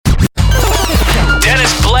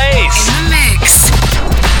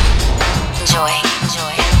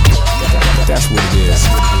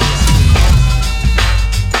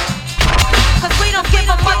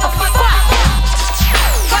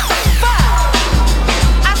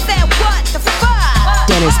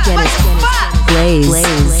Blaze.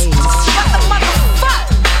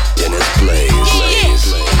 Dennis Blaze.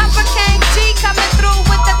 Papa King G coming through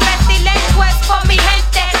with the 30 lenguas for mi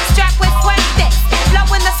gente. Strapped with puentes,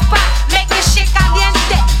 blowing the spot, making shit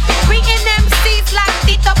caliente. Greeting MCs like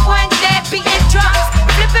Tito Puente, beating drums,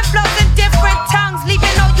 flipping flows in different tongues,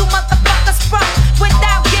 leaving all you motherfuckers sprung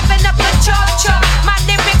without giving up the cho-cho. My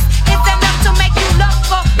lyrics is enough to make you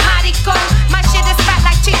loco, marico. My shit is fat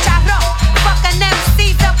like chicharrón, fucking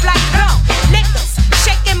MCs up like rum. Niggas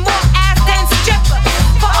shaking more ass than strippers.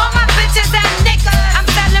 For all my bitches and niggas, I'm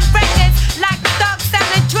selling records like thugs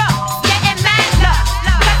selling drugs, getting mad love.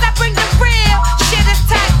 Cause I bring the real, shit is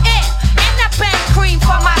tight in, and I bang cream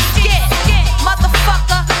for my skin.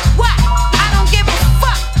 Motherfucker, what? I don't give a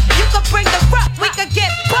fuck. You could bring the rock, we could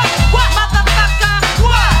get bucked. What? Motherfucker,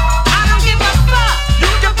 what? I don't give a fuck.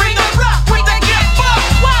 You can bring the rock, we could get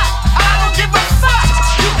bucked. What? I don't give a fuck.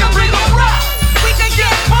 You can bring the rock, we could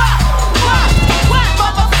get bucked. What?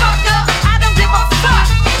 Motherfucker, I don't give a fuck.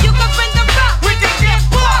 You can bring the rock, we could get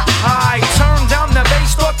bucked. I turn down the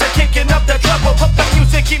bass, start to kicking up the treble. Put the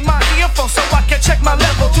music in my earphones so I can check my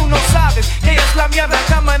level. Tú no sabes que es la mierda.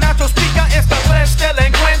 Camanato speaker, esta tres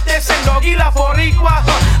delincuentes en Doguila Boricua.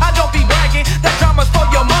 I don't be bragging, that drama's for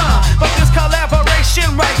your mom. But this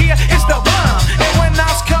collaboration right here is the bomb. And when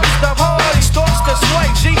else comes the party starts to sway.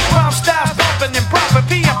 G rhyme styles bumping and proper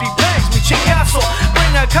PMP bangs me chingazo.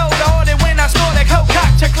 Bring a cold order when I snort a cold cock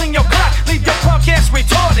to clean your clock. Leave your punk ass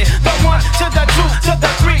retarded. The 1 to the 2 to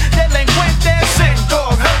the 3 delincuentes and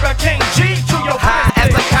dog Hurricane G to your High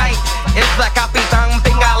as a kite, it's the Capitan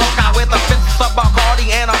Pinga Loca with a fist of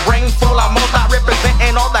Bacardi and a brain full of mota,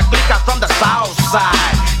 representing all the cliques from the south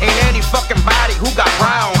side. Ain't any fucking body who got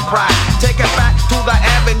brown pride. Take it back to the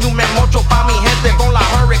avenue, me mocho pa mi gente con la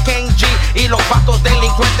Hurricane G y los patos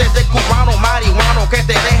delincuentes de cubano marihuano que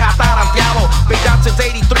te deja taranteado. Been down since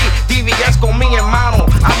 83, DVX con mi hermano.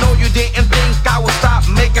 I know you didn't think I would stop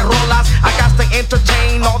making rolas. I got to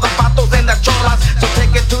entertain all the patos and the cholas. So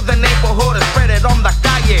take it to the neighborhood and spread it on the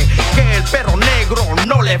calle. Que el perro negro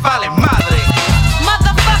no le vale madre.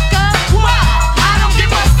 Motherfucker, what? I don't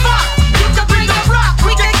give a fuck. You can bring the rock,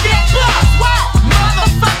 we can get bucked. What?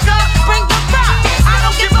 Motherfucker, bring the rock. I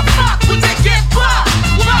don't give a fuck, we can get bucked.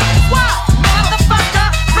 What? Motherfucker,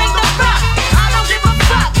 bring the rock. I don't give a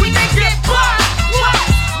fuck, we can get bucked. What?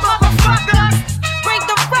 Motherfucker, bring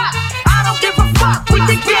the rock. I don't give a fuck, we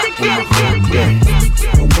can get.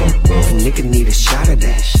 A nigga need a shot of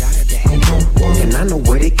that. And I know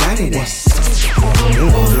where they got it at.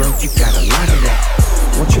 Damn, girl, you got a lot of that.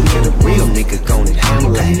 Won't you let a real nigga go and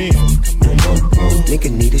handle that? Nigga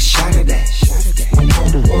need a shot of that.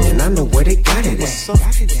 And I know where they got it at.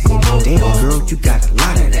 Damn, girl, you got a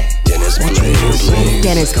lot of that. Dennis Blaze.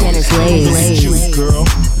 Dennis Blaze. You girl,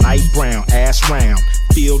 light brown, ass round.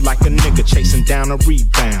 Feel like a nigga chasing down a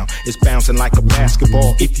rebound. It's bouncing like a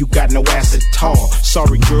basketball if you got no ass at all.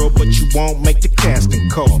 Sorry girl, but you won't make the casting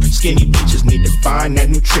call. Skinny bitches need to find that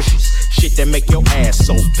nutritious shit that make your ass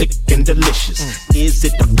so thick and delicious. Is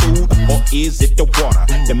it the food or is it the water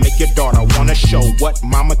that make your daughter wanna show what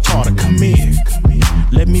mama taught her? Come here,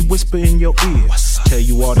 let me whisper in your ear. Tell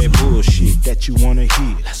you all that bullshit that you wanna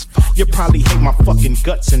hear. You probably hate my fucking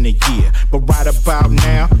guts in a year, but right about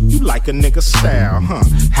now, you like a nigga style, huh?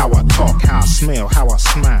 How I talk, how I smell, how I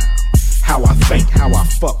smile, how I think, how I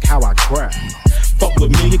fuck, how I grab. Fuck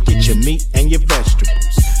with me, you get your meat and your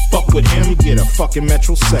vegetables. Fuck with him, you get a fucking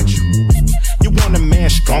metrosexual. You want a man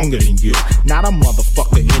stronger than you, not a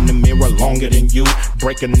motherfucker in the mirror longer than you.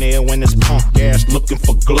 Break a nail in his punk ass looking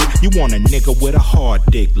for glue. You want a nigga with a hard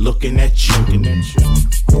dick looking at you. A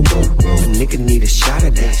nigga need a shot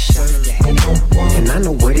of that. And I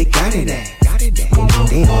know where they got it at.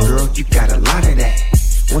 Damn, girl, you got a lot of that.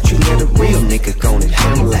 Won't you let a real nigga go and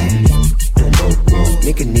handle that?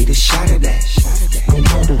 Nigga need a shot of that.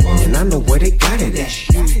 And I know where they got it at.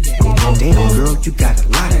 Damn, girl, you got a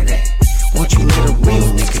lot of that. Won't you let a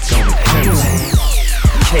real nigga go and handle that?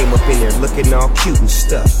 Came up in there looking all cute and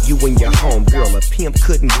stuff. You and your homegirl, a pimp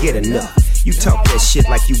couldn't get enough. You talk that shit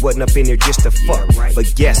like you wasn't up in there just to fuck.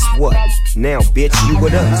 But guess what? Now, bitch, you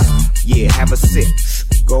with us. Yeah, have a sip.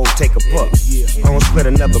 Go take a puff. Gon' split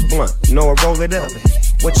another blunt. Know I roll it up.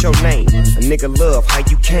 What's your name? A nigga love how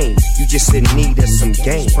you came. You just in need of some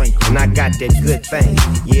game. And I got that good thing.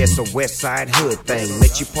 Yeah, it's a west side hood thing.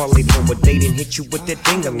 Let you parlay for a date and hit you with that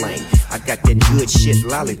ding-a-ling. I got that good shit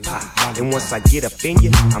lollipop. And once I get up in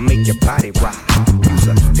you, I make your body rock. You's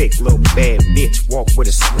a thick little bad bitch, walk with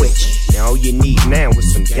a switch. Now all you need now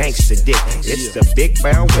is some gangster dick. It's the big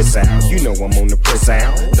bow whistle. You know I'm on the prison.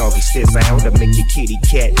 Doggy stiz out to make your kitty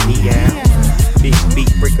cat cat meow. Big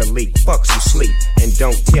beat, break a leak, fuck some sleep. And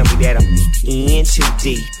don't tell me that I'm in too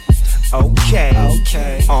deep.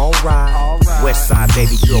 Okay, alright. West side,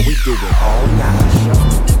 baby girl, we do it all night.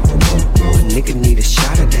 A nigga need a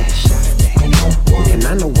shot of that. And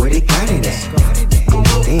I know where they got it at.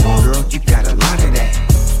 Damn, girl, you got a lot of that.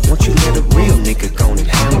 Won't you let a real nigga go and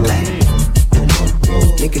handle that?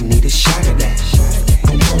 Nigga need a shot of that.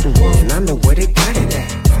 And I know where they got it at.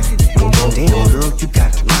 Damn, girl, you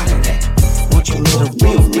got a lot of that. Won't you let a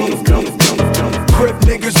real nigga go? Crip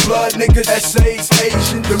niggas, blood niggas, essays,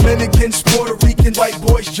 Asian, Dominicans, Puerto Ricans, white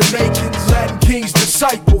boys, Jamaicans, Latin kings,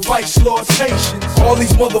 disciple, vice lords, Haitians. All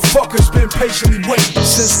these motherfuckers been patiently waiting.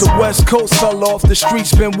 Since the West Coast fell off, the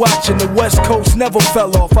streets been watching. The West Coast never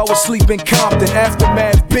fell off. I was sleeping Compton,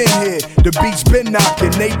 aftermath been here. The beats been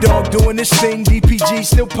knocking. Nate Dogg doing this thing, DPG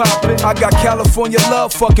still popping. I got California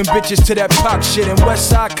love, fucking bitches to that pop shit. And West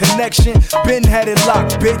Side Connection, been had it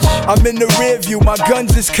locked, bitch. I'm in the rear view, my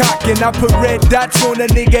guns is cocking. I put red dots on a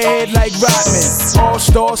nigga head like Rodman. All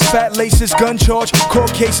stars, fat laces, gun charge,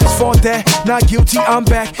 court cases, fought that. Not guilty, I'm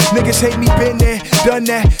back. Niggas hate me, been there, done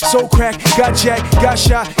that. So crack, got jacked, got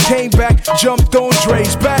shot, came back, jumped on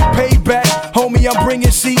Dre's back, paid back. Homie, I'm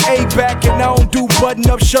bringing CA back, and I don't do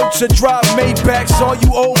button-up shirts or drive Maybachs. All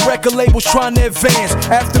you old record labels trying to advance.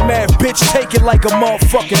 Aftermath, bitch, take it like a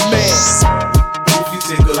motherfucking man. If you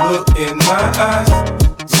take a look in my eyes,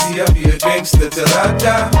 you see I be a gangster till I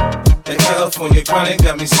die. That California chronic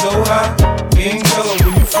got me so high. Ain't telling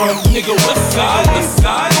where you from, nigga, west side, west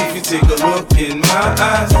side. If you take a look in my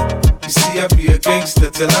eyes, you see I be a gangster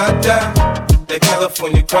till I die. That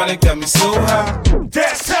California chronic got me so high.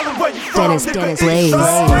 Dad's telling where you from, Dennis Blaze.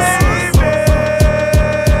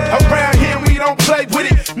 Around here we don't play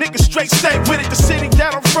with it. Niggas straight stay with it. The city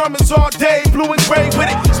that I'm from is all day blue and gray with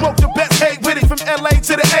it. Smoke the best hate with it from LA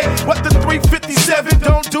to the A. What the 357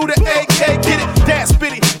 don't do the AK. Get it? Dad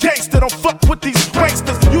spit it. Gangsta don't fuck with these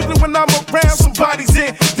gangsters. Usually when I'm around, somebody's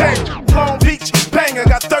in danger. Long Beach, banger,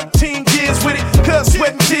 got 13 years with it. Cuz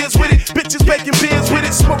sweating tears with it. Bitches baking beers with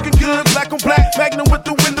it. Smoking good, black on black. Magnum with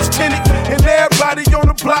the windows tinted. And everybody on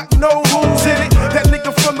the block know who's in it. That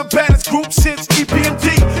nigga from the baddest group since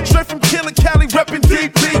EPMD. Straight from Killer Cali, reppin'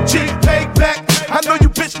 DPG. Payback. I know you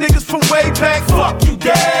bitch niggas from way back. Fuck you,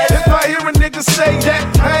 dad. If I hear a nigga say that,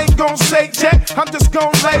 I ain't gon' say jack. I'm just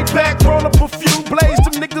gon' lay back, roll up a few blaze.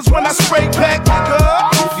 Them niggas when I spray back, nigga.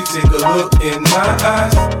 If you take a look in my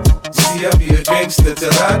eyes, you see I be a gangster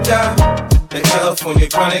till I die. That California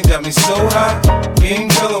chronic got me so high.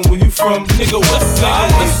 Ain't telling where you from, nigga, west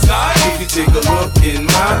side, west side. If you take a look in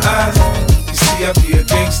my eyes, you see I be a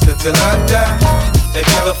gangster till I die. That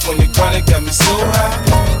California chronic got me so high.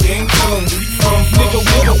 Ain't telling where you from, nigga,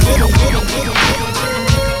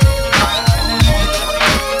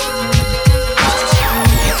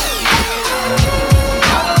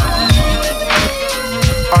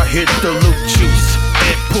 I hit the loop juice,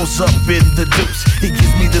 and pulls up in the deuce. He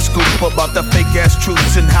gives me the scoop about the fake ass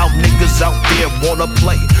truths and how niggas out there wanna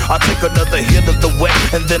play. I take another hit of the wet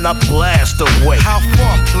and then I blast away. How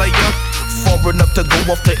far, player? Far enough to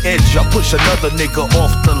go off the edge. I push another nigga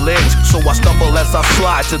off the ledge, so I stumble as I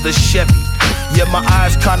slide to the Chevy. Yeah, my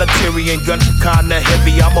eyes kinda teary and gun kinda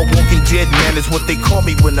heavy. I'm a walking dead man, is what they call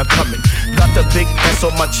me when I'm coming. Got the big S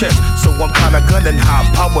on my chest, so I'm kinda gunning high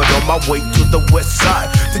powered on my way to the west side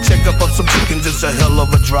to check up on some chickens. It's a hell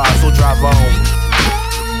of a drive, so drive on.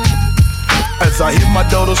 As I hit my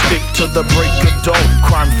dodo stick to the break of dawn.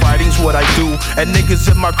 Crime fighting's what I do, and niggas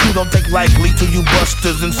in my crew don't take lightly to you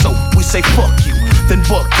busters. And so we say fuck you, then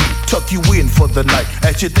buck you, tuck you in for the night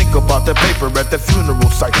as you think about the paper at the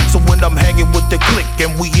funeral site. So when I'm hanging with the clique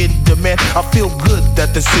and we in demand, I feel good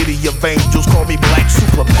that the city of angels call me Black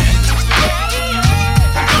Superman.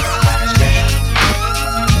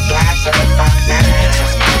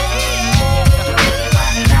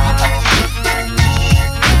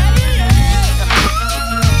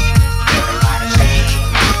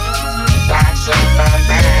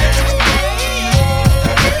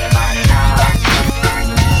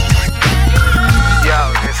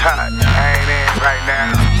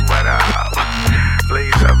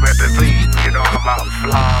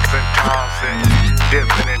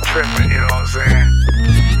 Dipping and tripping, you know what I'm saying?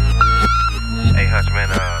 Hey Hutch, man,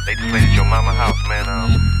 they just made it your mama house, man. I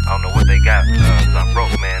don't know what they got, I'm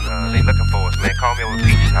broke, man. They looking for us, man. Call me over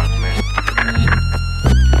Peach's house, man.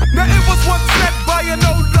 Now it was once said by an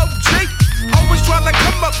old OG, always trying to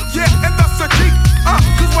come up, yeah, and that's a G.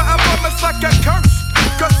 Cause what I promise like a curse.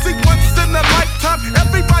 Cause see, once in a lifetime,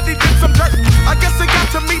 everybody did some dirt. I guess it got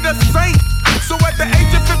to me the same. So at the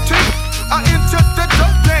age of 15, I entered the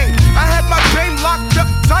dope game. I had my game locked up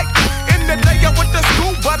tight. In the day I went to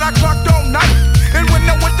school, clocked all night. And when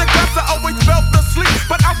I went to class, I always fell asleep.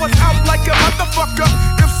 But I was out like a motherfucker.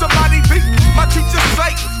 If somebody beat my teacher's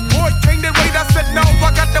sake, boy, can't they wait? I said no,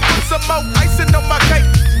 I got to put some more icing on my cake.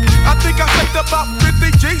 I think I saved about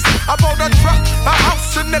 50 G's. I bought a truck, a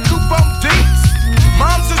house, and a coupe on D's.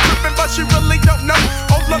 Mom's just tripping, but she really don't know.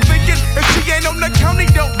 All I'm thinking, if she ain't on the county,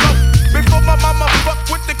 don't know. Before my mama fuck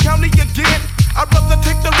with the county again, I'd rather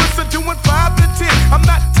take the risk of doing 5 to 10. I'm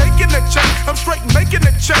not taking a check, I'm straight making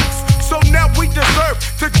the checks. So now we deserve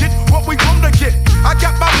to get what we wanna get. I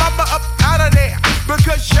got my mama up out of there,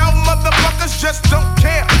 because y'all motherfuckers just don't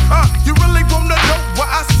care. You really wanna know why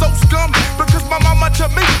I so scum? Because my mama to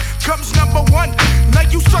me comes number one. Now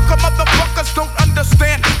you sucker motherfuckers don't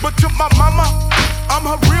understand, but to my mama, I'm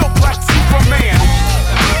her real black Superman.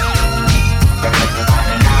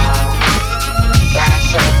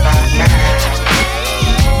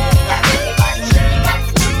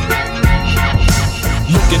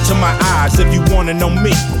 Look into my eyes if you wanna know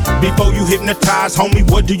me. Before you hypnotize, homie,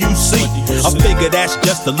 what do you see? A figure that's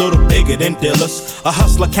just a little bigger than dealers. A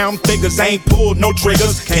hustler counting figures, ain't pulled no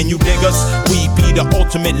triggers. Can you dig us? We be the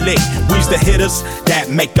ultimate lick. We's the hitters that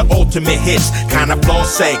make the ultimate hits. Kinda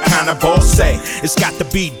flossy, kinda bossy. It's got to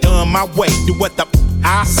be done my way. Do what the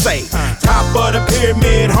I say. Top of the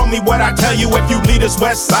pyramid, homie, what I tell you? If you lead us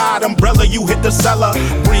west side umbrella, you hit the cellar.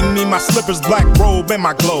 Bring me my slippers, black robe, and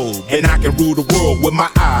my globe, and I can rule the world with my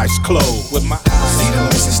eyes closed. With my eyes. See the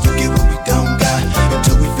missus to get what we don't got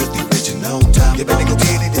until we filthy rich and no time. You better go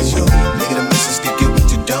get it, it's you. Nigga, the missus to get what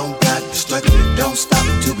you don't got. The struggle that don't stop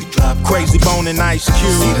until we drop. Crazy Bone and Ice Cube.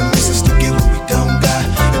 See the missus to get what we don't got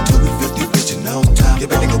until we filthy rich and no time. You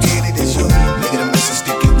better go get it, it's you. Nigga, the missus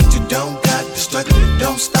to get what you don't got. The struggle that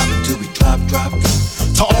don't stop until we drop.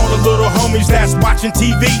 To all the little homies that's watching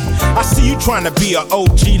TV, I see you trying to be an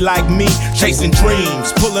OG like me, chasing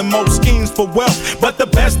dreams, pulling more schemes for wealth. But the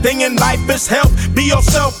best thing in life is health. Be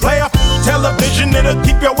yourself, player. Television, it'll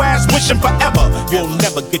keep your ass wishing forever. You'll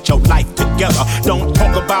never get your life together. Don't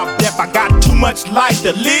talk about death, I got too much life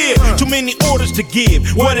to live. Too many orders to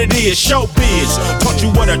give. What it is, showbiz. Taught you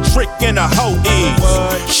what a trick and a hoe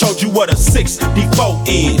is. Showed you what a 6'4"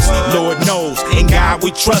 is. Lord knows, in God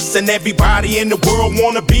we trust, and everybody in the world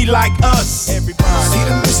wanna be like us. Everybody. See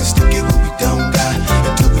the missus to get what we don't got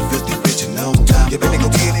until we filthy rich and no time. You better go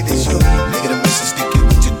get it, it's you. Nigga, the missus to get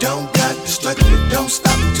what you don't got. The struggle that don't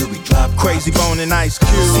stop until we drop. Crazy Bone and Ice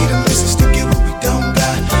Cube. See the missus to get what we don't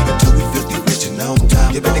got until we filthy rich and no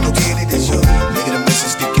time. You better go get it, it's you. Nigga, the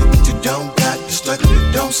missus to get what you don't got. The struggle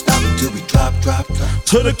that don't stop until we drop.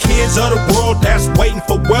 To the kids of the world that's waiting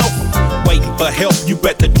for wealth, waiting for help, you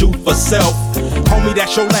better do for self. Homie,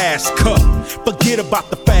 that's your last cup. Forget about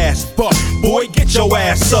the fast buck. Boy, get your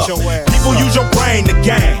ass up. People use your brain to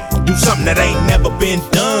gain. Do something that ain't never been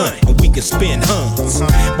done, and we can spin huns.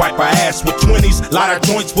 Wipe our ass with 20s, light our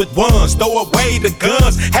joints with ones. Throw away the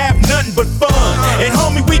guns, have nothing but fun. And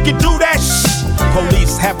homie, we can do that shit.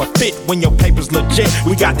 Police have a fit when your paper's legit.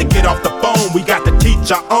 We got to get off the phone, we got to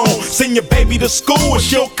teach our own. Send your baby to school and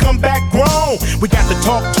she'll come back grown. We got to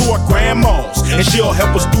talk to our grandmas, and she'll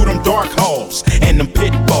help us through them dark halls and them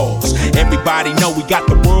pitfalls. Everybody know we got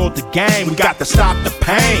the world to gain. We got to stop the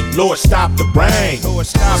pain. Lord, stop the rain. Lord,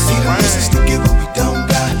 stop See the missus to get what we don't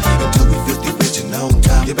got until we filthy rich and no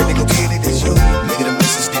time. You better go get it, it's you. Nigga, the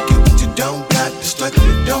missus to get what you don't got. The struggle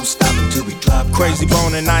that don't stop until we drop. Crazy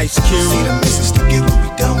Bone and Ice Cube. See the missus to get what we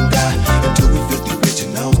don't got until we filthy rich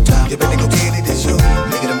and no time. You better go get it, it's you.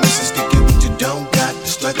 Nigga, the missus to get what you don't got. The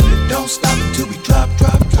struggle that don't stop until we drop.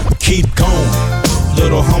 Keep going,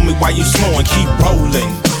 little homie, why you slowing? Keep rolling,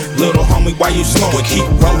 little homie, why you slowing? Keep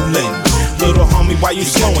rolling, little homie, why you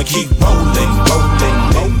slowing? Keep rolling.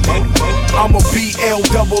 I'm a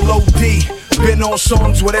BL-OOD. Been on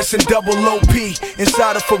songs with S and double OP.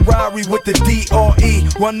 Inside a Ferrari with the DRE.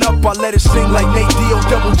 Run up, I let it sing like Nate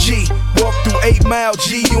D-O-double-G. Walk through 8 Mile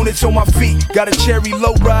G units on my feet. Got a cherry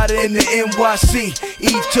lowrider in the NYC.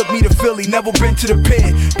 Eve took me to Philly, never been to the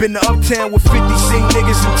pen. Been to Uptown with 50 sing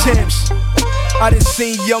niggas and Timbs. I done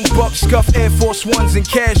seen young bucks scuff Air Force Ones in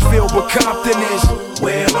Cashville, but Compton is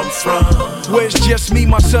where I'm from. Where it's just me,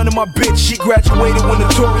 my son, and my bitch. She graduated when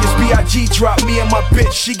Notorious B.I.G. dropped. Me and my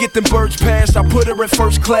bitch, she get them birds passed. I put her in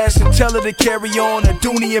first class and tell her to carry on a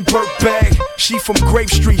Dooney and Burke bag. She from Grape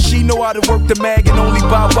Street, she know how to work the mag and only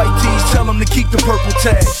buy white tees. Tell them to keep the purple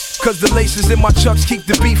tag, cause the laces in my chucks keep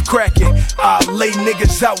the beef cracking. I lay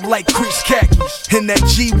niggas out like crease khakis. In that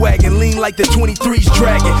G-Wagon, lean like the 23's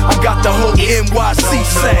dragging. I got the whole NYC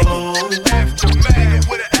sagging. Aftermath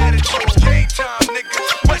with an attitude, game time, nigga.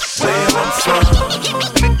 Where I'm from.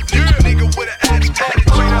 Nigga with an attitude,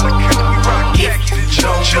 straight out of Cali, we rock khakis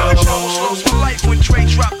and jump. Lost my life when Dre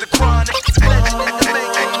dropped the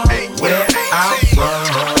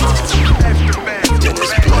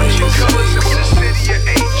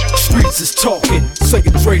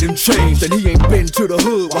to the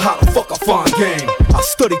hood, well how the fuck I find game? I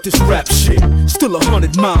studied this rap shit, still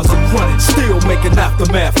 100 miles of running, still making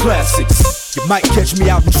aftermath classics. You might catch me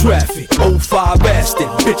out in traffic, 05 Aston,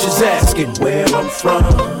 bitches asking where I'm from.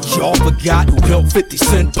 Y'all forgot who helped 50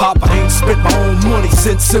 Cent pop. I ain't spent my own money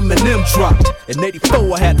since Eminem dropped. In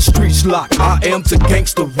 84 I had the streets locked. I am to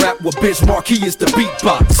gangster rap with Biz Marquis is the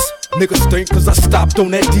beatbox. Niggas think cause I stopped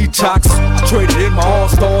on that detox. I traded in my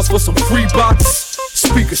all-stars for some free box.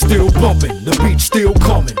 Speakers still bumping, the beat still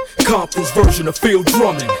coming. Compton's version of field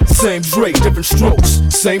drumming. Same Dre, different strokes.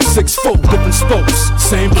 Same 6'4", different spokes.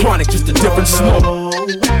 Same chronic, just a different smoke.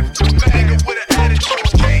 Nigga with an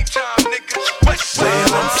attitude, game time, nigga. Where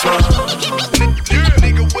I'm from.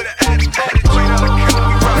 Nigga with an attitude,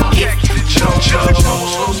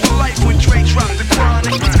 Close to life when Dre drops the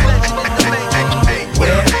chronic.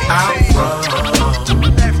 Where I'm from.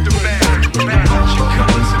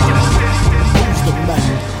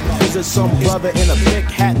 Is it some brother in a big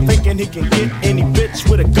hat thinking he can get any bitch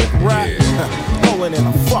with a good rap? Pulling in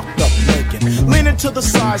a fucked up Lincoln, leaning to the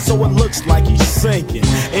side so it looks like he's sinking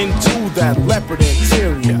into that leopard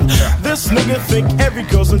interior. This nigga think every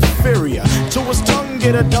girl's inferior. To his tongue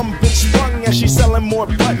get a dumb bitch sprung, and she's selling more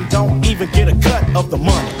button, don't even get a cut of the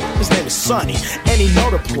money. His name is Sonny, and he know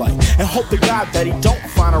to play, and hope to God that he don't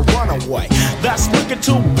find a runaway that's looking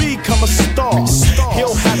to become a star.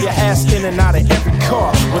 He'll have your ass in and out of every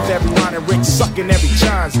car, with every line and Rick sucking every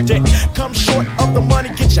John's dick. Come short of the money,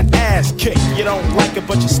 get your ass kicked. You don't like it,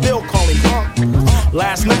 but you still call him punk.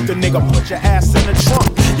 Last night the nigga put your ass in the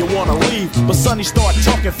trunk. You wanna leave, but Sonny start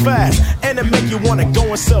talking fast, and it make you wanna go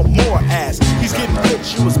and sell more ass. He's getting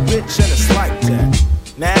bitch, you was bitch, and it's like that.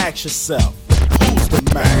 Now ask yourself, who's the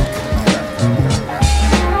man?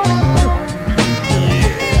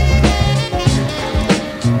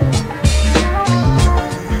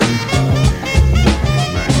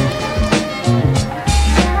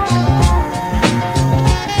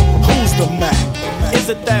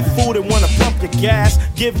 That fool that wanna pump your gas,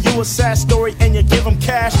 give you a sad story and you give him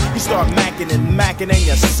cash. You start macking and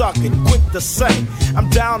you sucking, quick to say I'm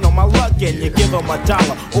down on my luck, and you give him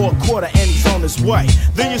 $1 or a quarter and he's on his way.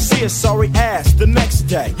 Then you see his sorry ass the next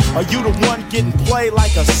day. Are you the one getting played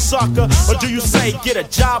like a sucker, or do you say get a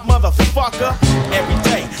job, motherfucker?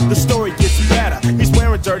 Every day the story gets better. He's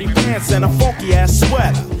wearing dirty pants and a funky ass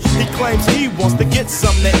sweater. He claims he wants to get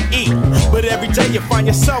something to eat, but every day you find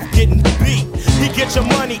yourself getting beat. He gets your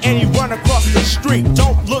money and he run across the street.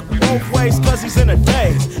 Don't look both ways cause he's in a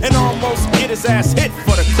daze, and almost get his ass hit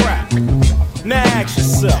for the crap. Now ask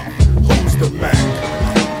yourself, who's the man?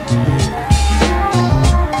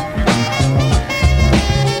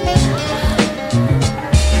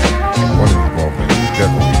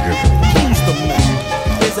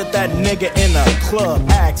 That nigga in a club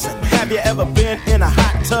asking, have you ever been in a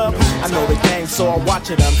hot tub? I know the game, so I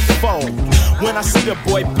watch it unfold. When I see the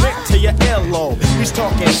boy blink to your earlobe, he's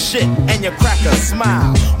talking shit and you crack a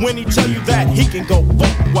smile. When he tell you that he can go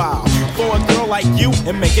buck wild for a girl like you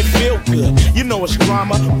and make it feel good. You know it's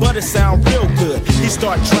drama, but it sound real good. He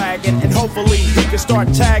start dragging, and hopefully he can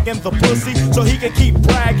start tagging the pussy so he can keep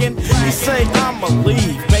bragging. He say, I'ma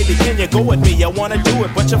leave, baby, can you go with me? I wanna do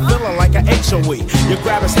it, but you're feeling like a HOE. You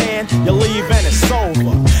grab his hand, you leave and it's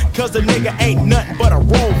over, cause the nigga ain't nothing but a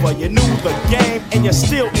rover. You knew the game and you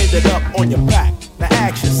still ended up on your back. Now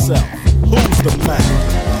ask yourself, who's the man?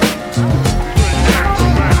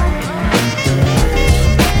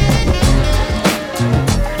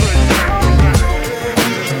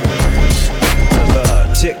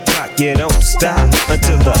 Tick-tock, you don't stop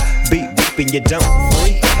until the beat and you don't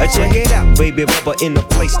free. Check it out, baby, Bubba in the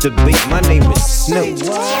place to be. My name is Snoop,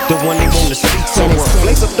 the one they wanna speak. So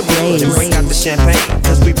blaze up the blood and bring out the champagne,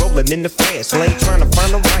 cause we rollin' in the fast lane, trying to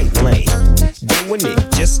find the right lane. Doing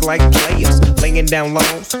it just like players, laying down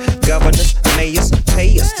laws. Governors, mayors, pay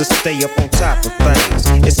us to stay up on top of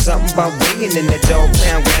things. It's something about being in that dog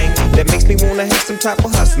pound gang that makes me wanna have some type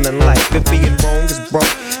of hustling life. If being wrong is broke,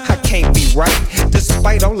 I can't be right.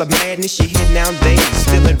 Despite all the madness you hear nowadays,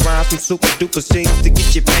 stealing rhymes from super duper scenes to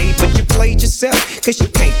get you paid, but you played yourself, cause you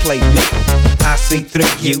can't play me. I see through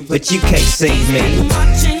you, but you can't see me.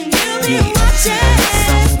 Yeah.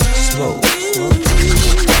 Smooth.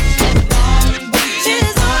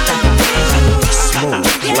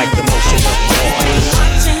 Smooth, like the motion of water.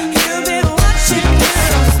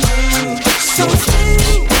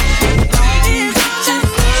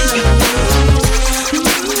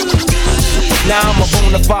 Now I'm a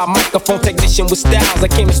bona fide microphone technician with styles. I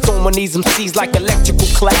came to storm on these MCs like electrical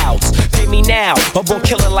clouds. Pay me now, now. A born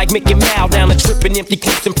killer like Mickey Mouse. Down the tripping empty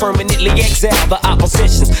clips and permanently exile the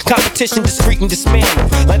oppositions. Competition discreet and dismantle.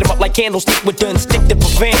 Light them up like candlestick with the instinctive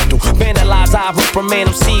of vandal. Vandalize, I reprimand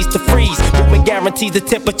them, seize to freeze. Movement guarantees the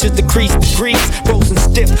temperatures decrease degrees. Frozen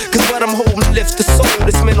stiff, cause what I'm holding lifts the soul.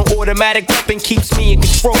 This mental automatic weapon keeps me in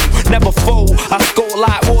control. Never fold, I scold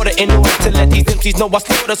like water in order to let these MCs know I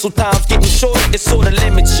slaughter. So time's getting shorter, it sorta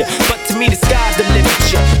limits ya. But to me the sky's the limit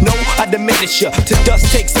ya. No, I diminish ya, to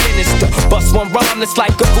dust takes sinister. Bust one rhyme that's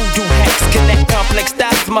like a voodoo hex. Connect complex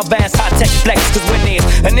styles to my vast high-tech flex. Cause when there's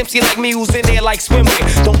an MC like me who's in there like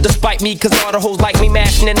swimwear, don't despite me cause all the hoes like me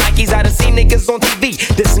mashing the Nikes. I done seen niggas on TV,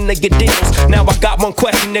 dissing nigga deals. Now I got one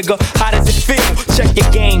question, nigga, how does it feel? Check your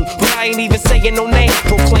game, but I ain't even saying no name.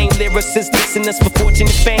 Proclaim lyricists dissing us for fortune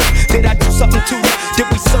and fame. Did I do something to you? Did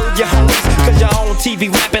we serve your homies? Cause you're on TV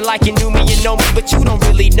rapping like you knew me, you know me, but you don't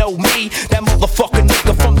really know me. That motherfucker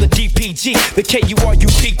nigga from the DPG, the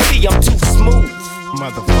KURUPT, I'm too smooth.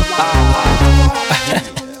 Motherfucker.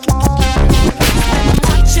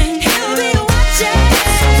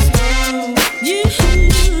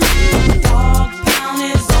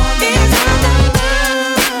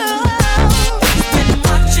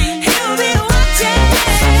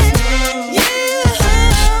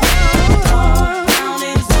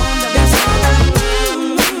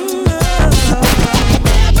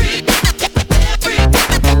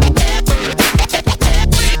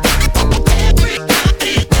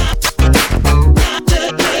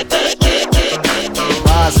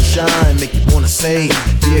 Say,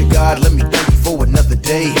 dear God, let me thank you for another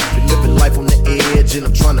day. Been living life on the edge and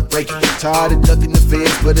I'm trying to break it. Tired of ducking the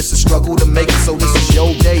feds, but it's a struggle to make it. So this is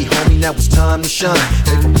your day, homie, now it's time to shine.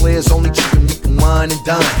 Make for players only chicken, we can wine and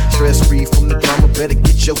dine. Stress free from the drama, better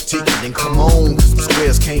get your ticket. Then come on, cause the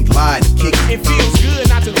squares can't lie to kick it. It feels good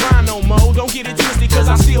not to grind no more. Don't get it twisted cause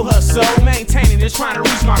I still hustle. Maintaining this, trying to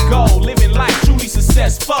reach my goal. Living life truly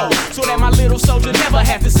successful, so that my little soldier never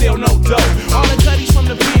have to sell no dough. All the cutties from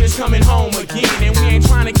the pen is coming home again. And we ain't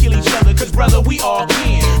trying to kill each other, cause brother, we all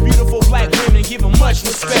kin. Beautiful black women give them much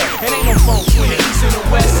respect. And ain't no phone between the east and the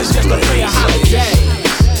west, it's just a play a holiday.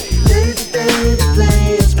 Today's the day to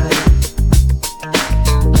play is play.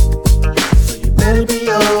 So you better be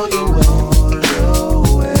on your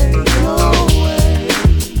way.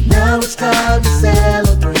 Now it's time to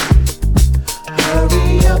celebrate.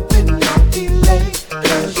 Hurry up and don't be late,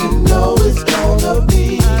 cause you know it's gonna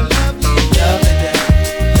be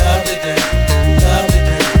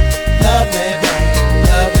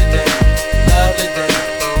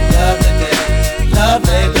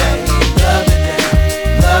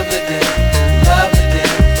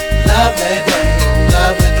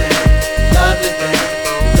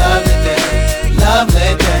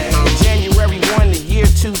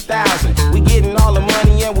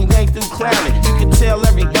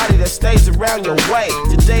stays around your way.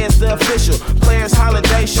 Today is the official Players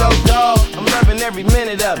Holiday Show, dog. I'm loving every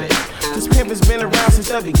minute of it. This pimpin's been around since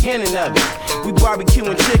the beginning of it. We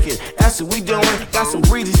barbecuing chicken, that's what we doing. Got some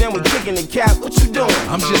breezes and we kicking the cap. What you doing?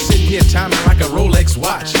 I'm just sitting here timing like a Rolex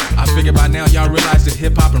watch. I figure by now y'all realize that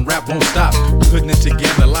hip hop and rap won't stop. Putting it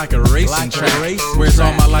together like a racing track. Where's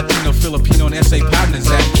all my Latino, Filipino, and SA partners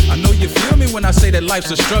at? I know you feel me when I say that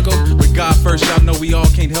life's a struggle. With God first, y'all know we all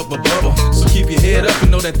can't help but bubble. So keep your head up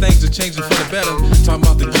and know that things are changing for the better. Talking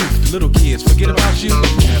about the youth, the little kids, forget about you.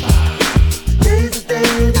 Today's the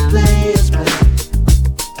day to play is play.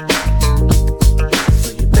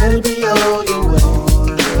 So you better be on your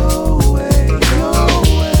way.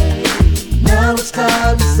 Now it's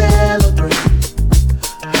time to celebrate.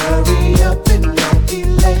 Hurry up and don't be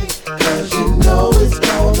late, cause you know it's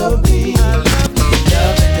gonna be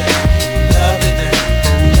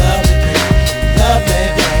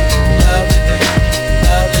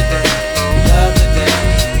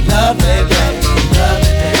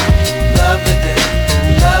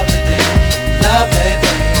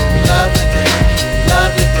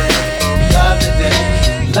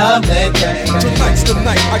Tonight's the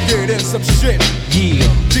night I get in some shit. Yeah.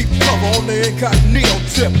 Deep cover on the incognito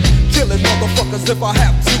tip. Killing motherfuckers if I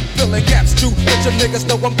have to. Filling gaps too. Let your niggas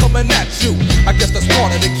know I'm coming at you. I guess that's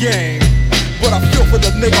part of the game. But I feel for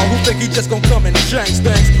the nigga who think he just gon' come and change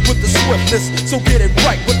things with the swiftness. So get it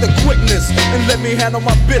right with the quickness and let me handle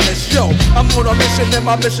my business. Yo, I'm on a mission and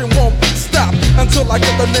my mission won't stop until I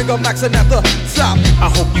get the nigga maxing at the top.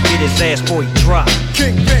 I hope you get his ass before he drop.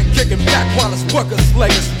 Kingpin kicking back while his workers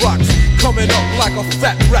lay his rocks. Coming up like a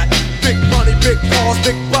fat rat. Big money, big cars,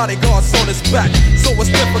 big bodyguards on his back. So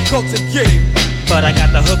it's difficult to get him. But I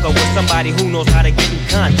got the hooker with somebody who knows how to get in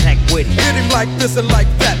contact with him. Hit him like this and like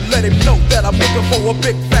that. Let him know that I'm looking for a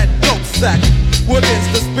big fat dope sack. What is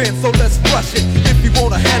the spin? So let's rush it. If you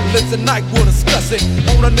wanna handle it tonight, we'll discuss it.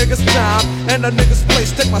 On a nigga's time and a nigga's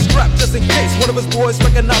place. Take my strap just in case one of his boys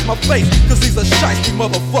recognize my face. Cause he's a shiesty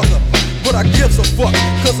motherfucker. But I gives a fuck,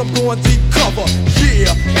 cause I'm going deep cover.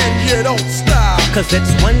 Yeah, and you don't stop. Cause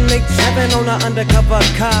it's 187 on an undercover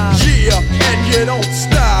car. Yeah, and you don't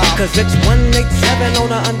stop. Cause it's 187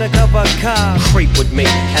 on an undercover car. Creep with me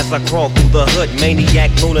as I crawl through the hood.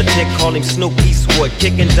 Maniac, lunatic, call him Snoop Eastwood.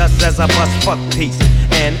 Kicking dust as I bust fuck peace.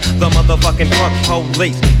 And the motherfucking fuck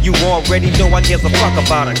police. You already know I give a fuck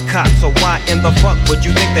about a cop. So why in the fuck would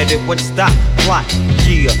you think that it would stop? Plot,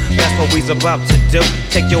 yeah, that's what we's about to do.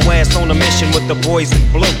 Take your ass on a mission with the boys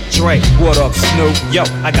in blue. Dre, what up, Snoop? Yo,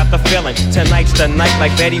 I got the feeling tonight's the night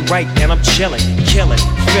like Betty Wright. And I'm chilling, killing,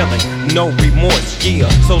 feeling no remorse, yeah.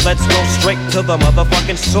 So let's go straight to the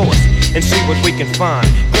motherfucking source and see what we can find.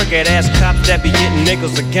 Crooked ass cops that be getting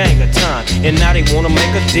niggas a gang of time. And now they wanna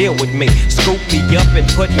make a deal with me. Scoop me up and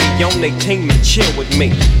put me on they team and chill with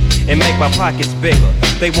me. And make my pockets bigger.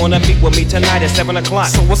 They wanna meet with me tonight at 7 o'clock.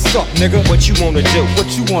 So what's up, nigga? What you wanna do? What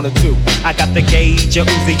you wanna do? I got the gauge, a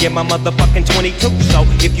Uzi, and my motherfucking 22. So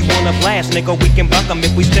if you wanna blast, nigga, we can buck 'em.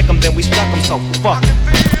 If we stick 'em, then we stuck 'em. So fuck.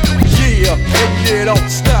 Yeah, and you don't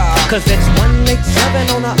stop. Cause it's 187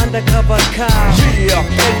 on an undercover car. Yeah,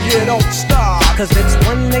 and you don't stop. Cause it's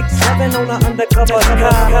 187 on an undercover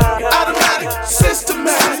car. Automatic,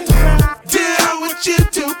 systematic, deal what you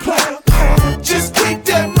do, player. Just keep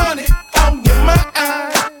that money on your mind.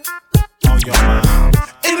 On your mind.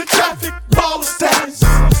 In the traffic, ball status.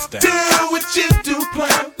 Deal what you do,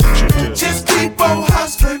 player. Just keep on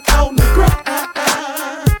hustling on the grind.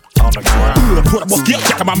 Put up on skill,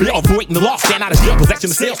 checking my mail, avoiding the law, stand out of jail, possession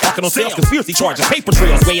of sales, talking on sales, conspiracy charges, paper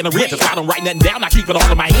trails, weighing the rent. I don't write nothing down, I keep it all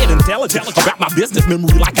in my head. Intelligent about my business,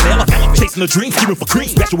 memory like an elephant. Chasing the dream, scheming for cream,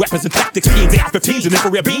 special weapons and tactics, schemes, AR-15s and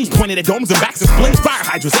infrared beams, pointed at domes and backs and spleens, fire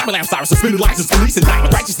hydrants, ambulance sirens, suspended license, police and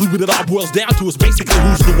diamonds. Righteously, what it all boils down to is basically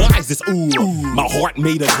who's the wisest. Ooh, my heart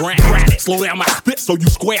made of granite. Slow down my spit so you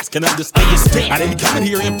squares can understand. I didn't come in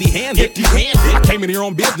here empty-handed. I came in here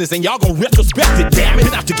on business and y'all gon' retrospect it. Damn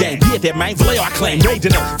it, out the game, get that man, Vallejo I claim. Made to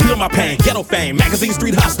know, feel my pain, ghetto fame, magazine,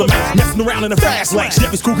 street hustler, man, messing around in the fast lane,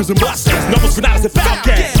 Chevys, Cougars, and Mustangs, numbers for nights and foul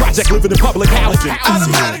games, project living in public housing.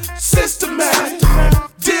 Automatic, systematic,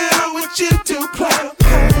 deal what you do, player.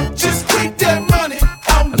 Just keep that money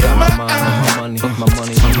on your mind. My money.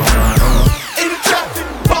 In the traffic,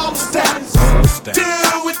 ball status,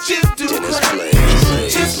 deal what you do, player.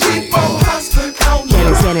 Just keep on hustling on your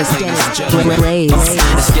Blaze.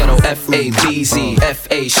 It's ghetto F-A-B-Z,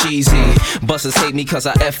 F-A Sheezy. Busters hate me cause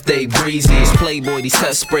I F they breezy. It's Playboy, these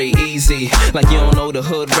tests spray easy. Like you don't know the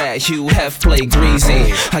hood rat, Hugh Hef play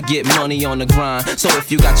greasy. I get money on the grind, so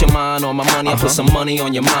if you got your mind on my money, I put some money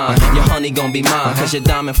on your mind. Your honey gon' be mine, cause your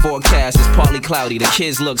diamond forecast is partly cloudy. The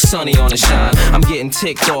kids look sunny on the shine. I'm getting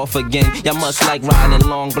ticked off again. Y'all must like riding in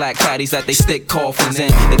long black caddies that they stick coffins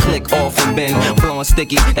in. They click off and bend, blowing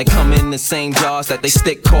sticky. That come in the same jars that they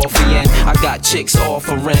stick coffee in. I got chicks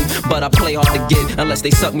offering, but I play hard to get unless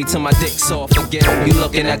they suck me till my dick's off again. You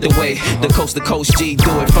looking at the way the coast to coast G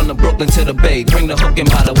do it from the Brooklyn to the Bay. Bring the hook in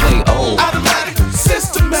by the way. Oh, automatic,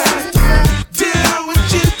 systematic, deal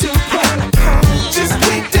what you do, player. Just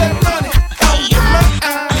keep that money on your mind.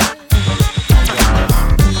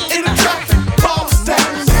 In the traffic, ball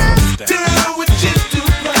status, deal what you do,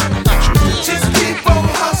 player. Just keep on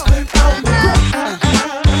hustling on the grind.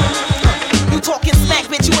 You talking smack,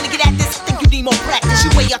 bitch? You wanna get at this? Think you need more practice?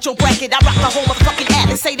 You weigh out your bracket. I rock the whole motherfucking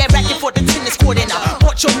atlas. Say that racket for the tennis court and I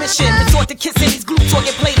bought your mission. Resort to kissing these groups or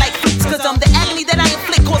get played like flutes. Cause I'm the agony that I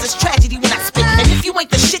inflict causes tragedy when I spit. And if you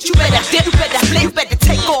ain't the shit, you better split. You better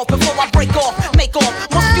take off before I break off, make off.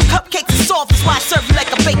 Most of you cupcakes are soft, that's why I serve you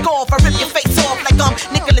like a bake off. I rip your face off like I'm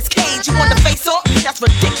Nicolas Cage. You want the face off? That's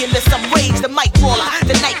ridiculous. I'm Rage, the mic roller,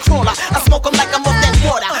 the night crawler. I smoke 'em like I'm off that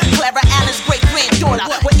water. Clara Allen's great granddaughter.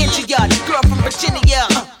 We're into ya, girl from Virginia.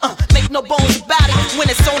 Make no bones about it. When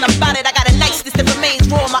it's on, I'm about it. I got a niceness that remains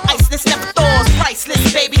raw. My iceless never thaws.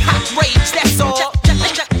 Priceless, baby, hot rage. That's all. Check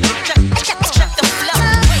the flow.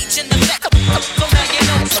 Rage in the back. So now you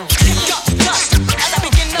know. As I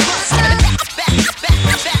begin to bust. Back.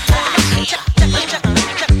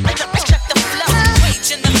 Check the flow.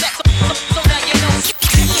 Rage in the back. So now you know.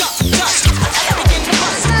 As I begin to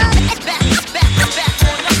bust. Back.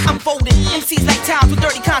 I'm folding. MCs like towns with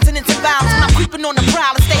dirty continents and vowels. When I'm creeping on the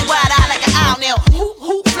prowl and stay wide-eyed like an owl now.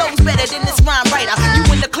 Who flows better than this rhyme writer? You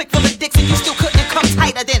in the click full of dicks and you still couldn't come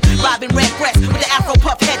tighter than Robin Redbreast with the Afro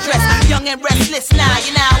puff headdress. Young and restless, nah,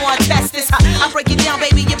 you know I wanna test this. I break it down,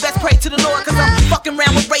 baby, you best pray to the Lord. Cause I'm fucking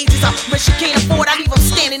around with rages. I'm rich, you can't afford. I leave them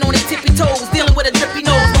standing on their tippy toes, dealing with a drippy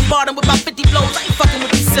nose. Bombard them with my 50 blows.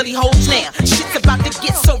 silly hoes now. Shit's about to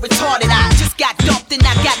get so retarded. I just got dumped and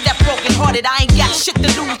I got left broken hearted. I ain't got shit to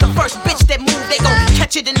lose. The first bitch that move, they gon'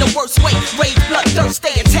 catch it in the worst way. Rage, blood, thirst,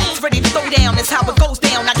 stay attacked, ready to throw down. That's how it goes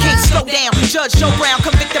down. I can't slow down. Judge Joe Brown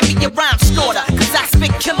convicted me of rhyme slaughter. Cause I spit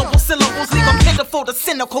killable syllables, leave them pitiful. The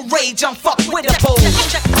cynical rage, I'm fucked with a bull.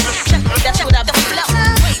 That's what I do.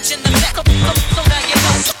 Rage in the back of so now you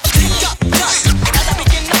know. Pick up, as I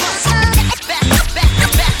begin to bust. Back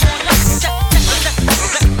on us.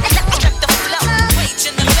 Check the flow. Rage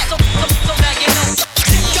in the back of so now you know.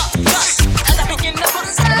 Pick up, as I begin to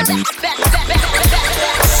bust. Back.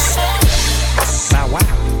 Bow wow.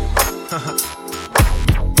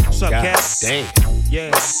 What's up, Cat? Damn.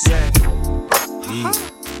 Yeah.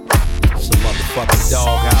 Some motherfucking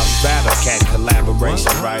doghouse battle cat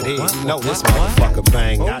collaboration right here. You know this motherfucker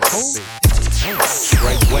bang. Got to be.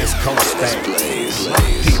 Straight West Coast style.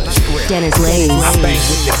 Dennis Blaze. I bang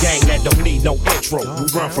with the gang that don't need no intro. We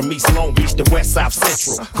run from East Long Beach to West South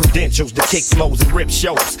Central. Credentials to kick flows and rip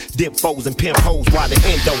shows. Dip foes and pimp hoes while the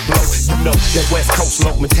endo blow. You know that West Coast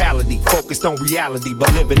low mentality. Focused on reality,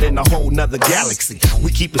 but living in a whole nother galaxy.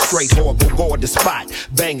 We keep it straight, horrible, guard the spot.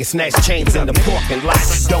 Bang and snatch chains in the parking lot.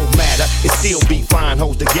 Don't matter, it still be fine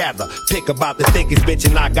hoes together. Pick about the thickest bitch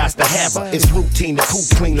and I got to have her. It's routine to cool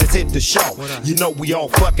clean, let's hit the show. You know we all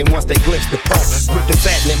fucking once they glimpse the pole. Put the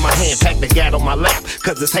satin in my hand, pack the gat on my lap.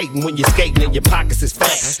 Cause it's hating when you're skating and your pockets is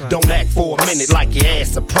fat. Don't act for a minute like your ass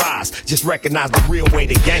surprised. Just recognize the real way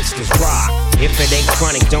the gangsters ride. If it ain't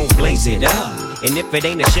chronic, don't blaze it up. And if it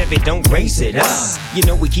ain't a Chevy, don't raise it up. You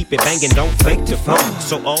know we keep it banging, don't fake the fun.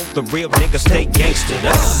 So all the real niggas stay gangstered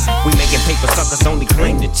up. We making paper suckers only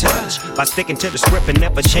claim to touch. By sticking to the script and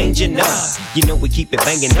never changing up. You know we keep it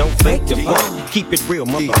banging, don't fake the fun. Keep it real,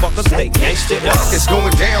 motherfuckers, stay gangstered up. It's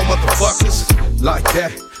going down, motherfuckers. Like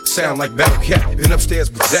that. Sound like Battle Cat, been upstairs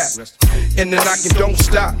with Zach. And the knocking don't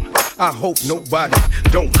stop. I hope nobody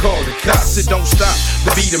don't call the cops. It don't stop,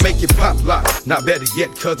 the beat to make it pop lock. Not better yet,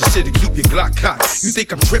 cause the shit'll keep your Glock cocked. You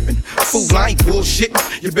think I'm tripping? Fool, I ain't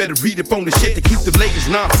bullshitting. You better read up on the shit to keep the latest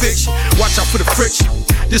non-fiction. Watch out for the friction.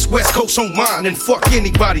 This West Coast on mine, and fuck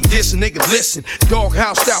anybody dissing, nigga, listen.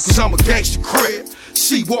 Doghouse style, cause I'm a gangster crib.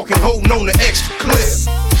 See walking, holding on the extra clip.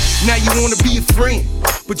 Now you wanna be a friend,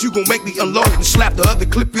 but you gon' make me unload and slap the other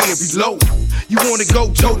clip in and reload. You wanna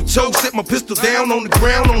go toe to toe, set my pistol down on the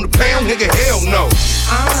ground, on the pound, nigga, hell no.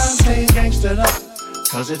 I'm staying gangstered up,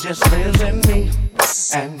 cause it just lives in me.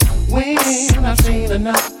 And when I've seen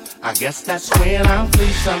enough, I guess that's when I'll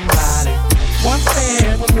free somebody. Once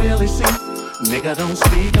there, one really see. Nigga, don't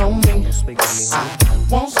speak on me. I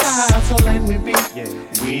won't stop, so let me be.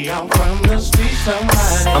 We all from the street,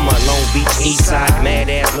 somebody. I'm a Long Beach East Side mad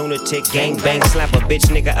ass lunatic. Gang bang, slap a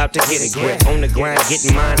bitch nigga out to get a grip. On the grind,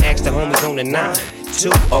 getting mine, ask the homies on the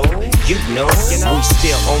 920. You know, we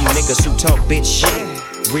still on niggas who talk bitch shit.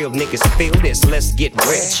 Real niggas feel this, let's get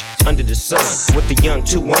rich. Under the sun, with the young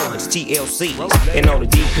 2-1s, TLCs, and all the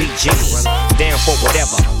DPGs. Down for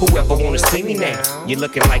whatever, whoever wanna see me now. You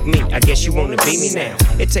looking like me, I guess you wanna be me now.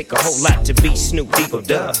 It take a whole lot to be Snoop Eagle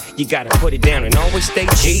Dub. You gotta put it down and always stay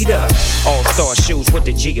G'd up. All-star shoes with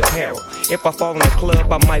the G apparel. If I fall in the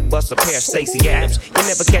club, I might bust a pair of Stacey Adams. You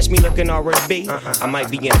never catch me looking R&B. I might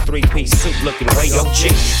be in a 3-piece suit looking way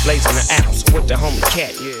OG. Blazing the Alps with the homie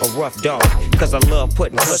Cat, a rough dog. Cause I love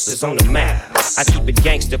putting hustlers on the map. I keep it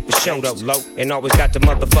gangster for show though, low. And always got the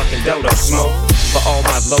motherfucking dodo smoke. For all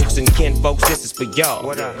my lokes and kin folks, this is for y'all.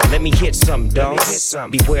 Let me hit something, dog.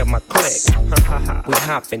 Beware my click. We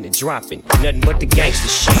hopping and dropping, nothing but the gangster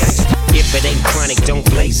shit. If it ain't chronic, don't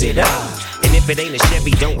blaze it up. And if it ain't a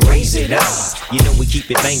Chevy, don't raise it up. You know we keep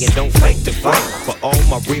it banging, don't fake the fun. For all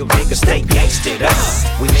my real niggas, stay gangstered up.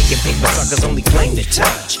 We making paper suckers only claim to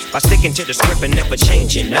touch. By sticking to the script and never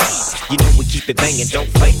changing up. You know we keep it banging, don't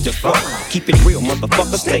fake the fun. Keep it real,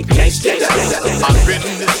 motherfuckers, stay gangstered. I've been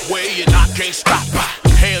this way and I can't stop.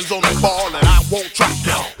 Hands on the ball and I won't drop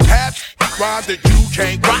down. Have rhymes that you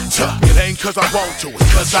can't rock to. It ain't cause I want to,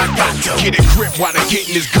 it's cause I got to. Get a grip while the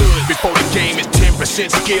getting is good. Before the game is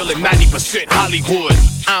 10% skill and 90% Hollywood.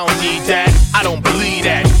 I don't need that, I don't believe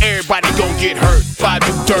that. Everybody gon' get hurt if I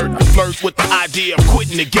do dirt. I flirt with the idea of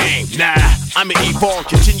quitting the game. Nah, I'ma evolve,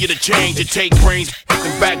 continue to change. It take brains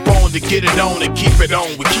and backbone to get it on and keep it on.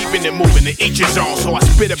 We keeping it moving to each his own. So I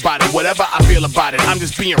spit about it, whatever I feel about it. I'm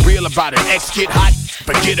just being real about it. X get hot,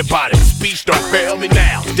 forget about it. Speech don't fail me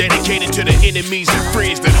now. Dedicated to the enemies and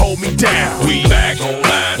friends that hold me down. We back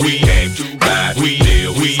online, we came to ride. We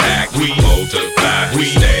deal, we act, we multiply. We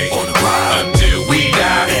stay on the grind until we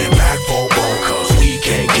die. And back for more cause we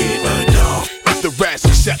can't get enough. The rest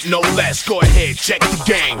except left, no less. Go ahead, check the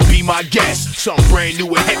game, be my guest. Something brand new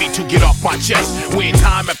and heavy to get off my chest. Win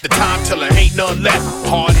time after time till there ain't none left.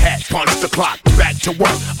 Hard hat, punch the clock, back to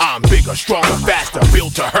work. I'm bigger, stronger, faster,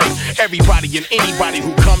 built to hurt everybody and anybody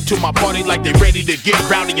who come to my party like they ready to get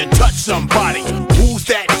rowdy and touch somebody. Who's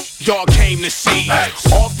that y'all came to see?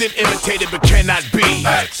 Often imitated but cannot be.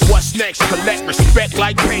 What's next? Collect respect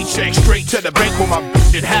like paychecks. Straight to the bank with my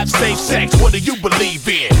bitch and have safe sex. What do you believe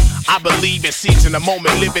in? I believe in seizing the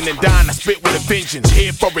moment, living and dying. I spit with a vengeance,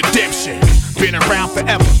 here for redemption. Been around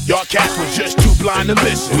forever, y'all cats was just too blind to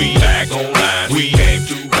listen. We act online, we came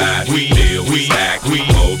to ride, we deal, we act, we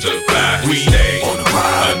multiply, we stay on the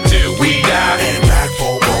ride until we die. And back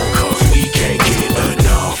for more, cause we can't get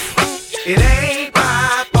enough. It ain't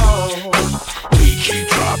my fault. We keep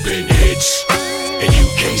dropping hits, and you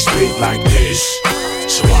can't spit like this.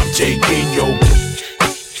 So I'm taking your.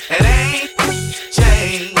 It ain't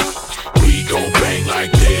change. We gon' bang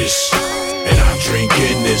like this, and I'm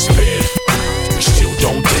drinking this beer. We still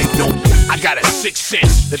don't take no. I got a sixth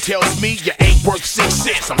sense that tells me you ain't worth 6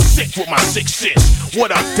 cents. I'm sick with my 6 cents.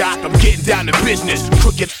 What up, Doc? I'm getting down to business.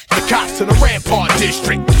 Crooked the cops to the Rampart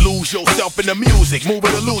District. Lose yourself in the music. Move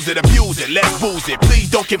it or lose it, abuse it. Let's booze it. Please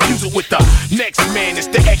don't confuse it with the next man. It's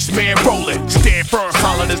the X-Man rolling. Stand firm,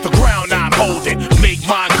 solid as the ground I'm holding. Make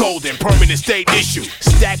mine golden, permanent state issue.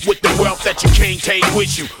 Stack with the wealth that you can't take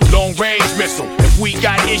with you. Long range missile. If we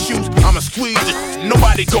got issues, I'ma squeeze it.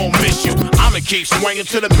 Nobody gon' miss you. I'ma keep swinging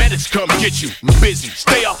till the medics come get you. I'm busy.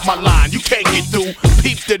 Stay off my line. You can't get through.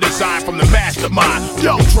 Peep the design from the mastermind.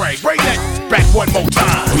 Yo, Dre, bring that back one more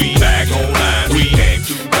time. We back online, we came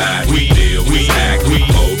to ride, we deal, we act, we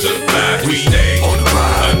multiply, we stay on the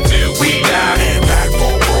ride until we die. And back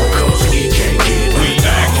for more, cause we can't get enough. We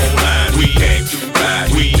back online, we came to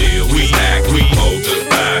ride, we deal, we act, we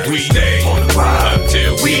multiply, we stay on the ride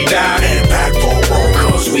until we die. And back for more,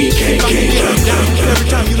 cause we can't get enough. Every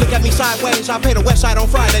time you look at me sideways, I pay the west side on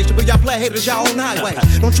Fridays to be y'all play haters y'all on highways.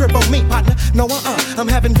 Don't trip on me, partner. No, I'm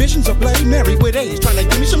having visions of Bloody Mary with A's, trying to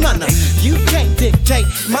give me some nana. You can't dictate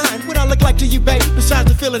mine. What I look like to you, baby?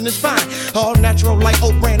 Besides the feeling is fine. All natural like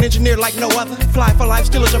oak brand, engineered like no other. Fly for life,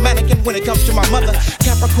 still as a mannequin when it comes to my mother.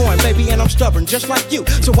 Capricorn, baby, and I'm stubborn just like you.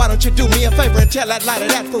 So why don't you do me a favor and tell that lie to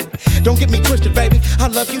that fool? Don't get me twisted, baby. I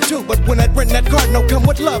love you too, but when that print that card no come,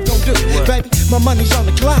 what love gon' do, baby? My money's on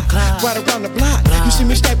the clock, right around the block. You see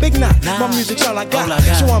me stay big now. My music's all I got.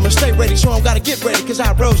 So I'ma stay ready, so I'm gotta get ready. Cause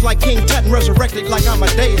I rose like King Tut and resurrected like I'm a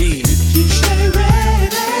deity. You stay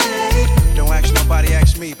ready. Don't ask nobody,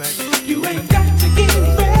 ask me, baby. You ain't got to get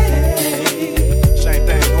ready. Same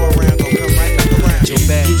thing, go around, go come right back around. You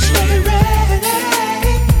stay ready.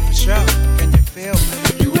 For sure, can you feel me?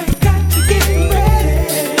 You ain't got to get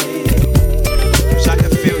ready. Cause I can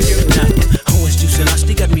feel you now. Orange juice and I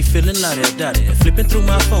still got me feeling la-da-da-da. Flipping through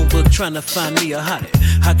my phone book, trying to find me a hottie.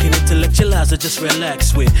 I can intellectualize or just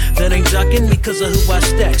relax with. That ain't jocking me cause of who I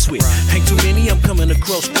stacks with. Ain't too many I'm coming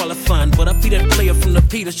across qualifying, but I be that player from the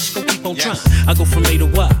P that's just gon' keep on trying. I go from A to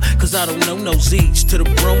Y, cause I don't know no Z's. To the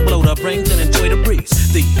broom, blow the brains and enjoy the breeze.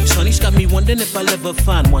 These honeys got me wondering if I'll ever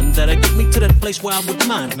find one that'll get me to that place where I would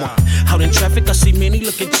mind one. Out in traffic I see many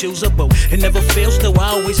looking choosable. It never fails though, I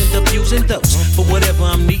always end up using those. For whatever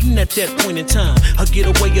I'm needing at that point in time, I'll get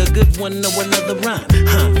away a good one or another rhyme.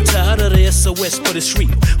 I'm tired of the SOS, but it's real.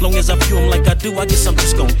 Long as I view them like I do, I guess I'm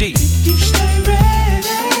just gon' deal. You stay ready.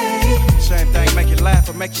 Same thing, make you laugh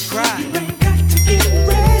or make you cry. You ain't got to get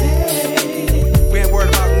ready. We ain't worried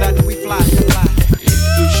about nothing, we fly to fly.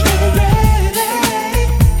 You stay ready.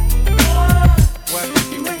 What?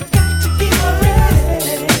 You ain't got to get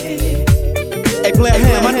ready. Hey, play a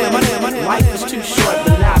ham. Life is too short,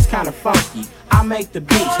 but now it's kinda funky. I make the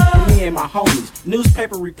beats for me and my homies.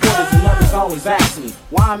 Newspaper reporters and others always ask me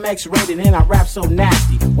why I'm X-rated and I rap so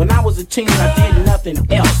nasty. When I was a teen, I did nothing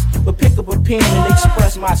else but pick up a pen and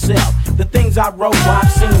express myself. The things I wrote while I'm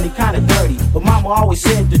singing it kinda dirty, but mama always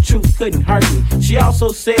said the truth couldn't hurt me. She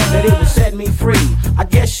also said that it would set me free. I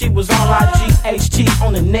guess she was on IGHT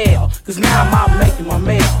on the nail, cause now I'm out making my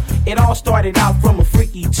mail. It all started out from a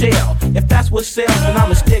freaky tale. If that's what sells, then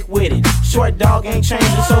I'ma stick with it. Short dog ain't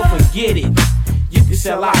changing, so forget it. You can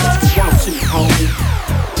sell out if you want to, homie,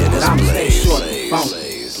 but I'ma stay short and funky.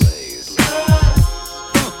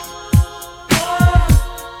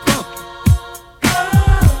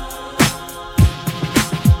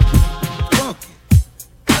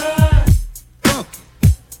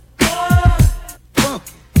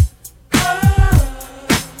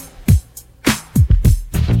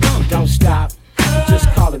 Don't stop, just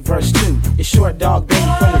call it verse 2. It's Short Dog Baby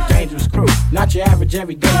from the Dangerous Crew. Not your average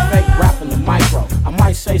everyday fake rapping the micro. I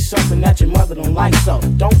might say something that your mother don't like, so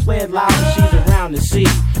don't play it loud when she's around. around and see.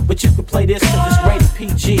 But you can play this cause it's rated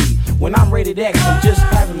PG. When I'm rated X, I'm just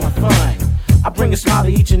having my fun. I bring a smile to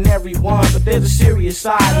each and every one, but there's a serious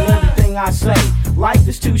side in everything I say. Life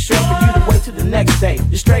is too short for you to wait till the next day.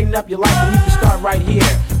 Just straighten up your life and you can start right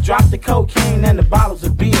here. Drop the cocaine and the bottles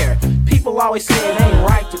of beer. People always say it ain't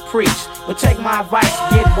right to preach, but take my advice,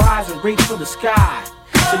 get wise and reach for the sky.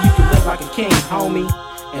 So you can live like a king, homie,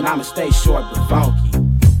 and I'ma stay short but funky.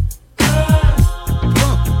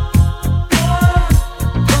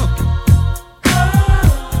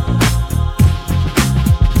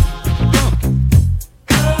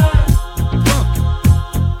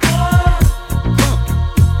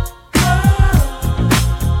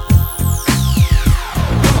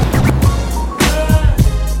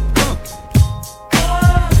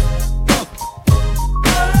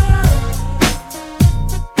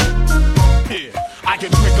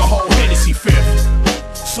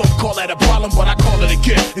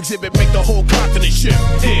 Exhibit make the whole continent shift.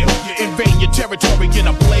 Yeah, you invade your territory in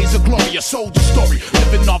a blaze of glory. A soldier story,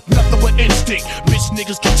 living off nothing but instinct. Bitch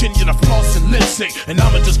niggas continue to floss and lip sync, and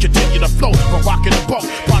I'ma just continue to float. From rockin' the boat,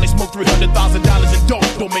 probably smoke $300,000 in dope.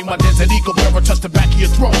 Don't make my desert eagle ever touch the back of your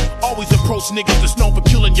throat. Always approach niggas that's known for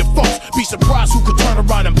killing your folks. Be surprised who could turn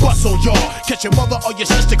around and bust on y'all. Catch your mother or your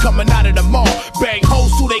sister coming out of the mall. Bang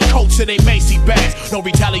hoes through they coats and they Macy bags. No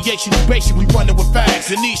retaliation, you basically running with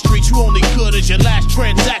fags. In these streets, you only good as your last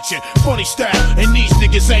transaction. Funny style, and these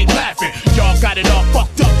niggas ain't laughing. Y'all got it all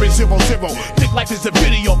fucked up in 0-0. Think life is a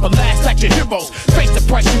video, but last like your heroes. Face the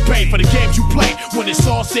price you pay for the games you play. When it's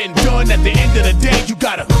all said and done, at the end of the day, you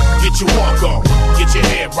gotta get your walk on, get your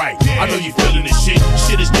head right. I know you feeling this shit,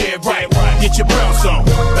 shit is dead right. Get your bounce on,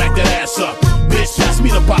 back that ass up. Bitch, pass me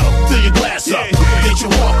the bottle, fill your glass up. Get your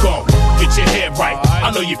walk on, get your head right. I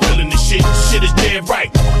know you feeling this shit, shit is dead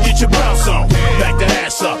right. Get your bounce on, back that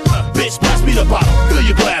ass up. Bitch, pass me the bottle, fill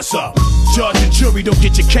your glass up. Judge and jury don't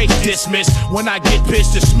get your case dismissed. When I get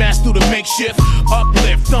pissed to smash through the makeshift.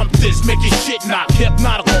 Uplift, thump this, make your shit knock.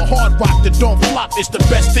 Hypnotical, hard rock that don't flop. It's the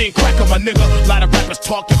best thing, crack on my nigga. A lot of rappers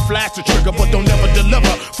talk and flash the trigger, but don't ever deliver.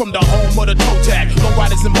 From the home of the toe tag, low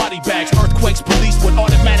riders and body bags. Earthquakes, police with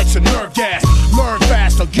automatics and nerve gas. Learn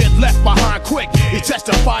fast or get left behind quick. You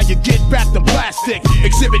testify, you get back the plastic.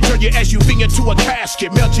 Exhibit, turn your SUV into a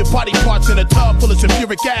casket. Melt your body parts in a tub full of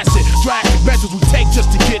sulfuric acid. Drastic measures we take just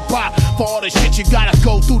to get by. For all the shit you gotta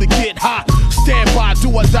go through to get hot. Stand by,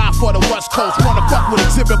 do or die for the West Coast. Wanna fuck with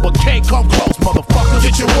Exhibit but can't come close, motherfucker.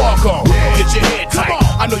 Get your walk on, get your head tight.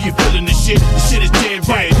 I know you feeling this shit, the shit is dead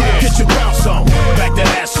right. Get your bounce on, back that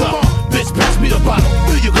ass up. Bitch, pass me the bottle,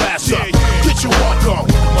 fill your glass up. Get your walk on,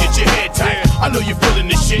 get your head tight. I know you feeling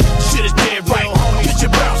this shit, the shit is dead right. Get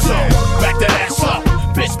your bounce on, back that ass up.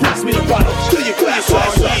 Bitch, pass me the bottle, fill your glass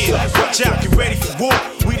up. Watch out, get ready for war.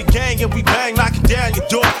 We the gang and we bang, knocking down your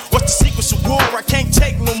door. What's the secrets of war? I can't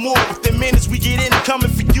take no more. Within minutes we get in,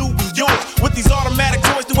 coming for you and yours. With these automatic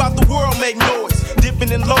toys throughout the world make noise.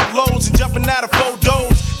 Dipping in low lows and jumping out of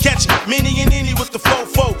photos. Catching many and any with the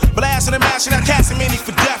fofo. Blasting and mashing out casting many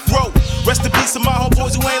for death row. Rest in peace of my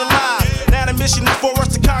homeboys who ain't alive. Now the mission is for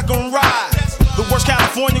us to conquer and ride. The worst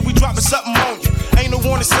California, we dropping something on you. Ain't no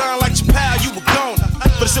warning sign like your pal, you were gone.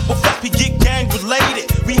 For the simple fact we get gang related.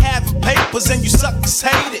 We have papers and you suckers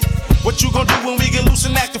hate it. What you gon' do when we get loose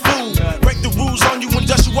and act a fool? Break the rules on you and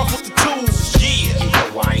dust you off with the tools. Yeah. You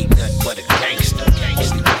know I ain't nothing but a gangster.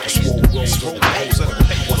 Only with the swole rolls for the paper.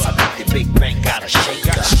 Once I beat the big bank, gotta shake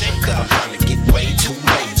up. I'm trying to get way too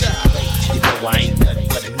major. You know I ain't nothing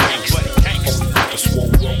but a gangster. Only with the swole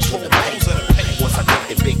rolls for the paper. Once I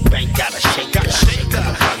beat the big bank, gotta shake up.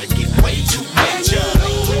 I'm trying to get way too major.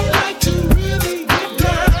 We like to really get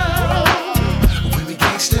down. When we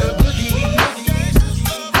gangsta boogie.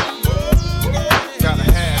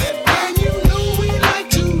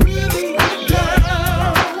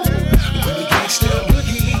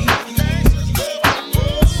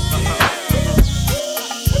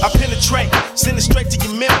 Send it straight to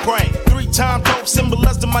your membrane. 3-time dope,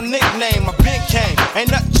 symbolized my nickname. My big came,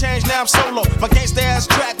 ain't nothing changed, now I'm solo. My gangsta ass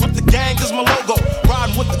track with the gang is my logo.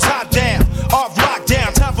 Riding with the top down, off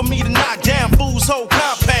lockdown. Time for me to knock down fools' whole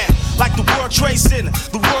compound. Like the World Trade Center,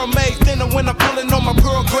 the world made thinner when I'm pulling on my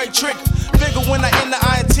pearl gray trigger. Figure when I enter,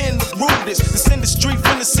 I intend to rule this. This industry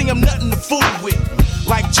finna see I'm nothing to fool with.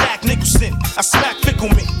 Like Jack Nicholson, I smack fickle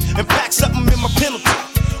me and pack something in my penalty.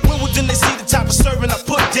 Then they see the type of serving I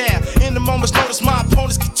put down. In the moment's notice, my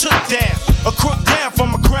opponents get took down. A crook down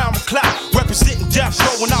from a crown with clout. Representing death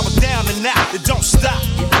row when I was down and out. It don't stop.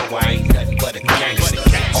 You know I ain't nothing but a gangster.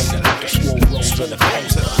 Only with the swole rolls for the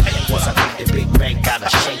paper. Once I beat the big bank, gotta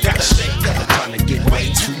shake up. I'm trying to get way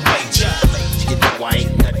too major. You know I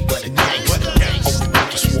ain't nothing but a gangster. Only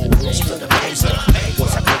with the swole rolls for the paper.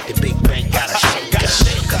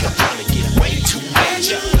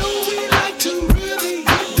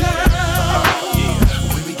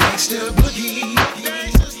 Gangsta boogie.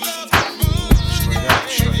 Straight up.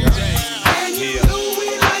 Yeah.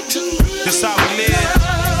 This how we live.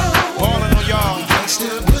 Ballin' on y'all.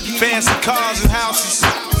 Fancy cars and houses.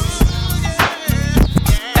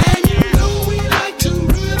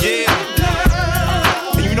 Yeah.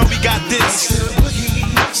 And you know we got this.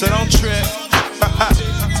 So don't trip.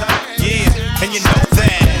 Yeah. And you know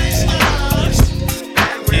that.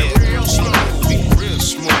 Yeah. Real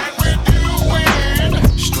smooth.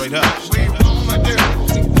 Straight up.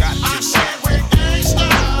 Got this.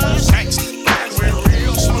 Gangsta.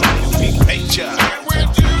 Real smooth. We hate ya.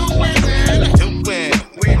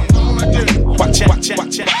 Watch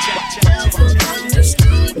out.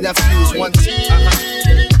 Nephews, one, two.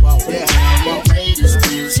 Yeah.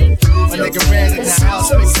 My nigga ran in the house,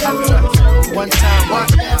 mixed up. One time.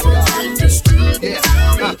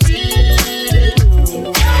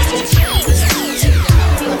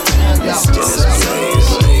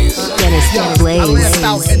 I left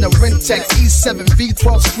out in the Rentex E7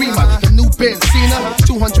 V12 Screamer, the new Benzina,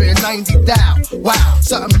 290 down. Wow,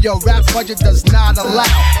 something your rap budget does not allow.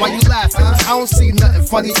 Why you laughing? I don't see nothing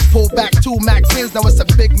funny. Pull back 2 Mac 10s, now it's a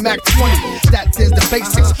Big Mac 20. That is the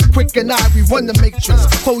basics. Quick and I, we run the matrix.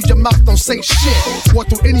 Close your mouth, don't say shit. Walk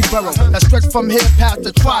through any borough that stretch from here past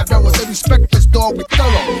the tri-barrels. They respect this dog, we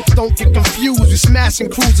thorough. Don't get confused, we smashing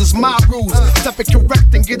cruisers, my rules. Step it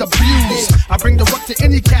correct and get abused. I bring the ruck to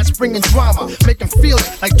any cats bringing drama. Make them feel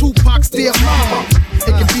it like Tupac's dear mama.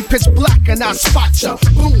 It can be pitch black and I spot ya.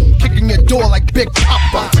 Boom, kicking your door like Big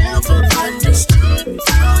Papa. Never understood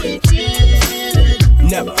how he did it.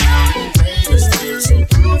 Never.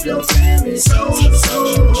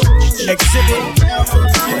 Exhibit. Never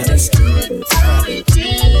understood how he did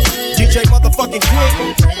it. DJ motherfucking Quick.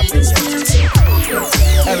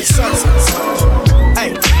 Eric Sunset.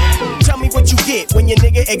 Hey, tell me what you get when your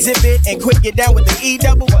nigga Exhibit and Quick get down with the E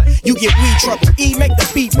double. You get weed trouble. E make the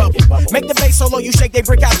beat bubble. Make the bass solo, you shake they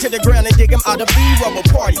brick out to the ground and dig them out of B-rubber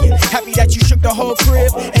partying. Happy that you shook the whole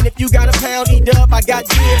crib. And if you got a pound, E-dub, I got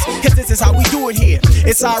dibs. Cause this is how we do it here.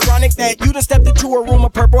 It's ironic that you done stepped into a room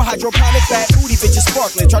of purple hydroponic. That booty bitches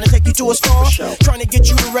sparkling, trying to take you to a star. Trying to get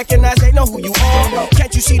you to recognize they know who you are.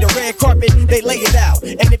 Can't you see the red carpet? They lay it out.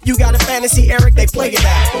 And if you got a fantasy, Eric, they play it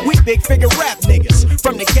out. We big figure rap niggas.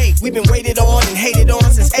 From the gate, we've been waited on and hated on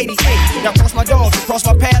since 88. Now cross my dogs, you cross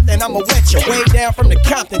my path, and I'ma wet you. Way down from the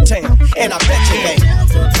Compton town, and I bet you they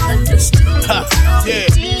yeah,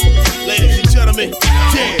 ladies and gentlemen,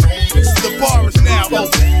 yeah, the bar is now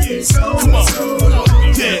open. Yeah. Come on,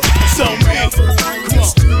 yeah, it's on me. Come on,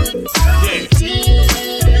 yeah.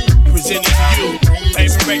 Presenting to you,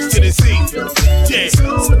 Paper Rex to the Z. Yeah,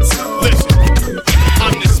 listen,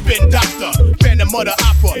 I'm the spin doctor, Phantom of the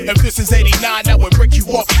Opera. If this is 89, that would break you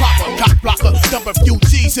off proper. Cock blocker, dump a few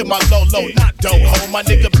G's in my low, not doho. My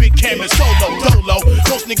nigga Big Cam and Solo, Dolo.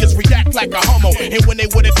 Most niggas react like a homo, and when they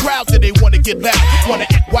with a crowd, then they wanna get loud. Wanna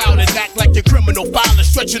act wild and act like you're criminal violence,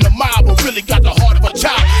 stretching a mile, but really got the heart of a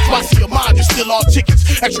child. So I see your mind, you're still all tickets.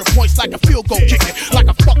 Extra points like a field goal kicking, like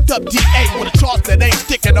a fucked up DA with a charge that ain't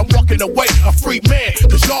sticking. I'm walking away a free man,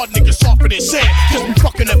 cause y'all niggas softer than sand. Just be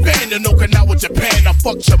fucking a band in Okinawa, Japan. I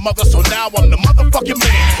fucked your mother, so now I'm the motherfucking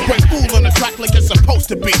man. Break fool on the track like it's supposed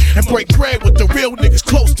to be, and break bread with the real niggas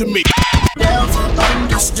close to me. Never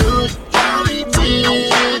understood how he did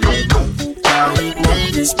it. How he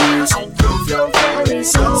made his music prove your very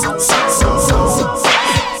soul.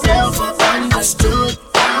 Never understood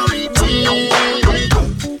how he did it.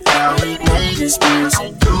 How he made his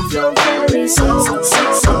music prove your very soul.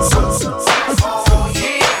 Oh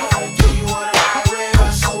yeah, do you wanna ride with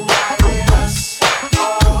us? Ride with us.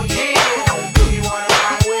 Oh yeah, do you wanna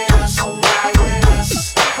ride with us? Ride with us.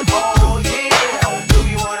 Oh yeah, do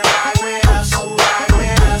you wanna ride with us? Ride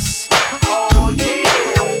with us. Oh yeah,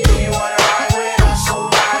 do you wanna ride with us?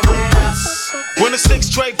 Ride with us. When the 6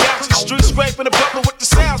 straight down to the street, scraping the bubble with the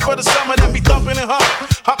sounds for the summer that be thumping and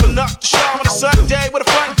hopping up the show on a Sunday with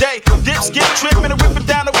a fun day. Dips get tripping and ripping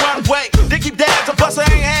down the runway. Diggy dads, a bus I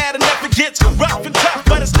ain't had and never gets rough and tough,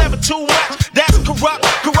 but it's never too much. That's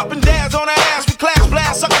corrupting dads on our ass. We class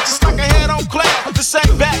blast, sucker just like a head on class. The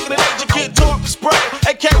same back in the day, you get torn and spray.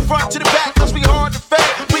 AK front to the back, cause we hard to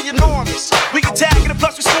fade. We enormous, we can tag it and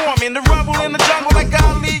plus we swarming. The rumble in the jungle like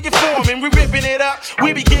Ali, you forming. We ripping it up,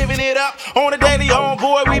 we be giving it up. On the daily,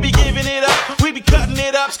 homeboy, we be giving it up. We be cutting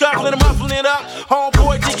it up, scuffling and muffling it up.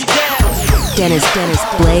 Homeboy, diggy dad. Dennis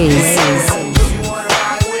Blaze.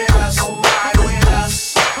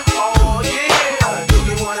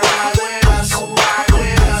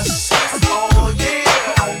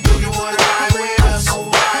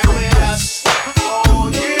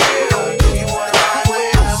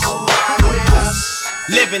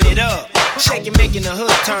 Living it up. Shaking, making the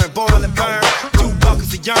hood turn, boil and burn. 2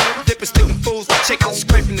 buckets of urine, dipping, sticking fools, shaking,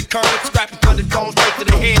 scraping the curb, scrapping thunder domes, straight to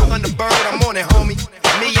the head, Thunderbird. I'm on it, homie.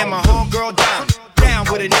 Me and my homegirl Diamond. Down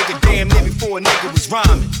with a nigga damn near before a nigga was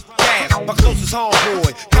rhyming. Gas, my closest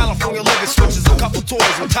homeboy. California living switches, a couple toys.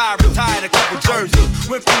 I'm retired, a couple jerseys.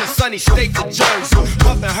 Went from the sunny state to Jersey.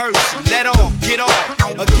 Puffin' Hershey, let off, get off.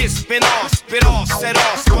 A get spin off, spit off, set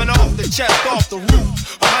off, spun off the chest, off the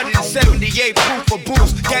roof. 178 proof for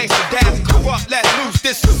boost. Gangsta dads corrupt, let loose.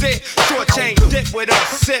 This is it. Short chain, dip with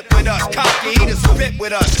us, sip with us. Cocky, eat and spit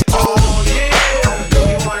with us. Oh yeah, do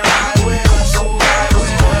you wanna ride with us? Ride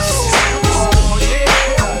with us. Oh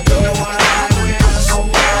yeah, do you wanna ride with us?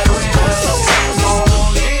 Ride with us.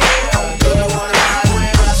 Oh yeah, do you wanna ride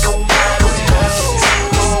with us? Ride with us.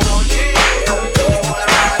 Oh yeah, do you wanna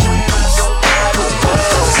ride with us? Ride with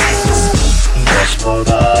us. That's what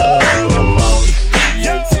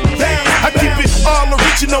I keep it all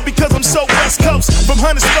original because I'm so West Coast. From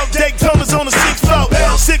Huntersville, Daytona's on the 6th floor.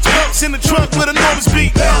 6 bumps in the trunk with enormous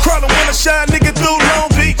beat. Crawling when I shine, nigga, through Long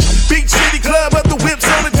Beach. Beach City Club, up the whips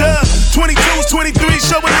on the dub. 22s, 23s,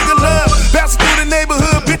 show a nigga love. Bouncing through the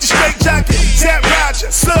neighborhood, bitches straight jockey. Tap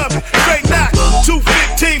Roger, subbing, straight knock.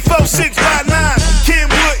 215, 46 by 9.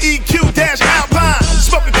 Kenwood, EQ, dash Alpine.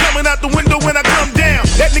 Smoking coming out the window when I come down.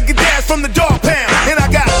 That nigga dash from the dog pound. And I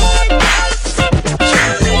got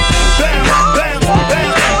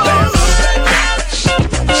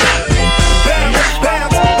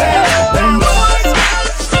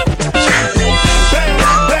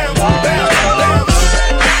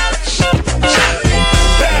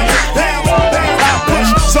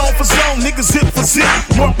zip for zip,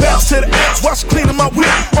 more bounce to the ounce. Watch cleaning my whip,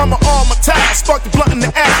 armor on my tie. Spark the blunt in the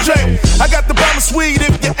ashtray. I got the bomber sweet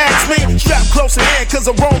if you ask me. Strap close in hand, cause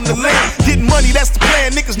I roam the land. Getting money, that's the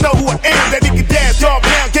plan. Niggas know who I am. That nigga dash, dog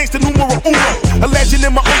pound, gangsta numero uno. A legend in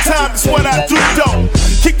my own time, that's what I do, though.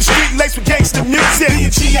 Keep the street laced with gangsta music.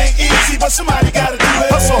 D&G ain't easy, but somebody gotta do it.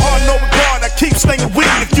 Hustle hard, no regard, I keep slinging weed.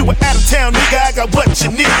 If you were out of town, nigga, I got what you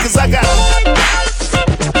need. Cause I got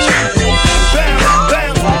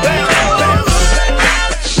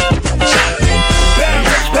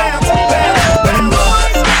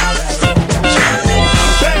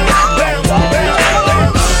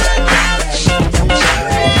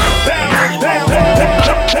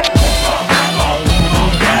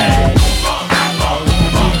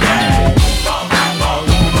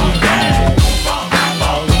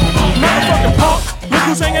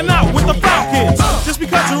hanging out with the Falcons just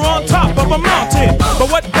because you're on top of a mountain.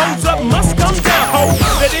 But what goes up must come down, ho.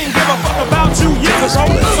 They didn't give a fuck about you years ago.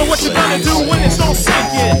 So what you gonna do when it's all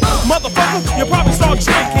sinking? Motherfucker, you probably start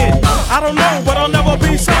drinking. I don't know, but I'll never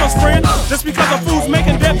be someone's friend just because a fool's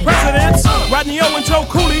making dead presidents. Rodney O and Joe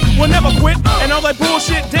Cooley will never quit, and all that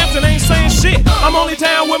bullshit dancing ain't saying shit. I'm only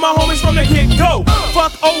down with my homies from the get-go.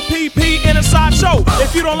 Fuck OPP in a sideshow.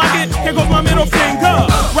 If you don't like it, here goes my middle finger.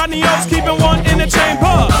 Rodney O's keeping one in the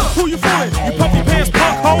chamber. Who you fooling? You puffy pants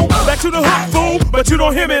punk hoe. Back to the hook, fool, but you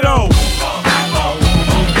don't hear me though.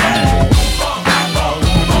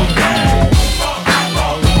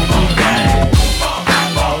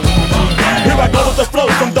 Here I go with the flow,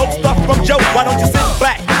 some dope stuff from Joe. Why don't you sit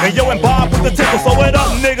back and yo and Bob with the tickle? So it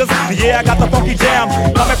up, niggas. Yeah, I got the funky jam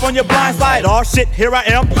coming from your blind side. Oh shit, here I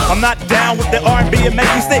am. I'm not down with the R&B, it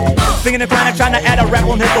makes me sick. Singing and trying to add a rap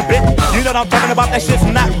on hip a bit. You know what I'm talking about? That shit's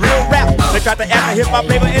not real rap. They tried to add the hip hop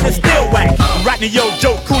flavor and it's still whack. Rodney Yo,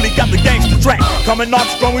 Joe Cooley got the gangster track. Coming off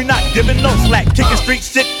strong, we not giving no slack. Kicking street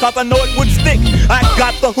shit, cause I know it would stick. I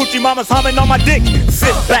got the hoochie mamas humming on my dick.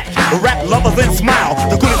 Sit back, rap lovers and smile.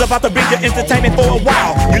 The Cooley's about to be your entertainment for a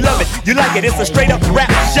while. You love it, you like it, it's a straight up rap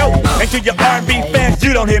show. And to your R&B fans,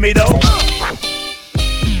 you don't hear me though.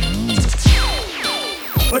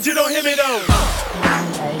 But you don't hear me though.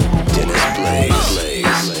 Dennis Blaze.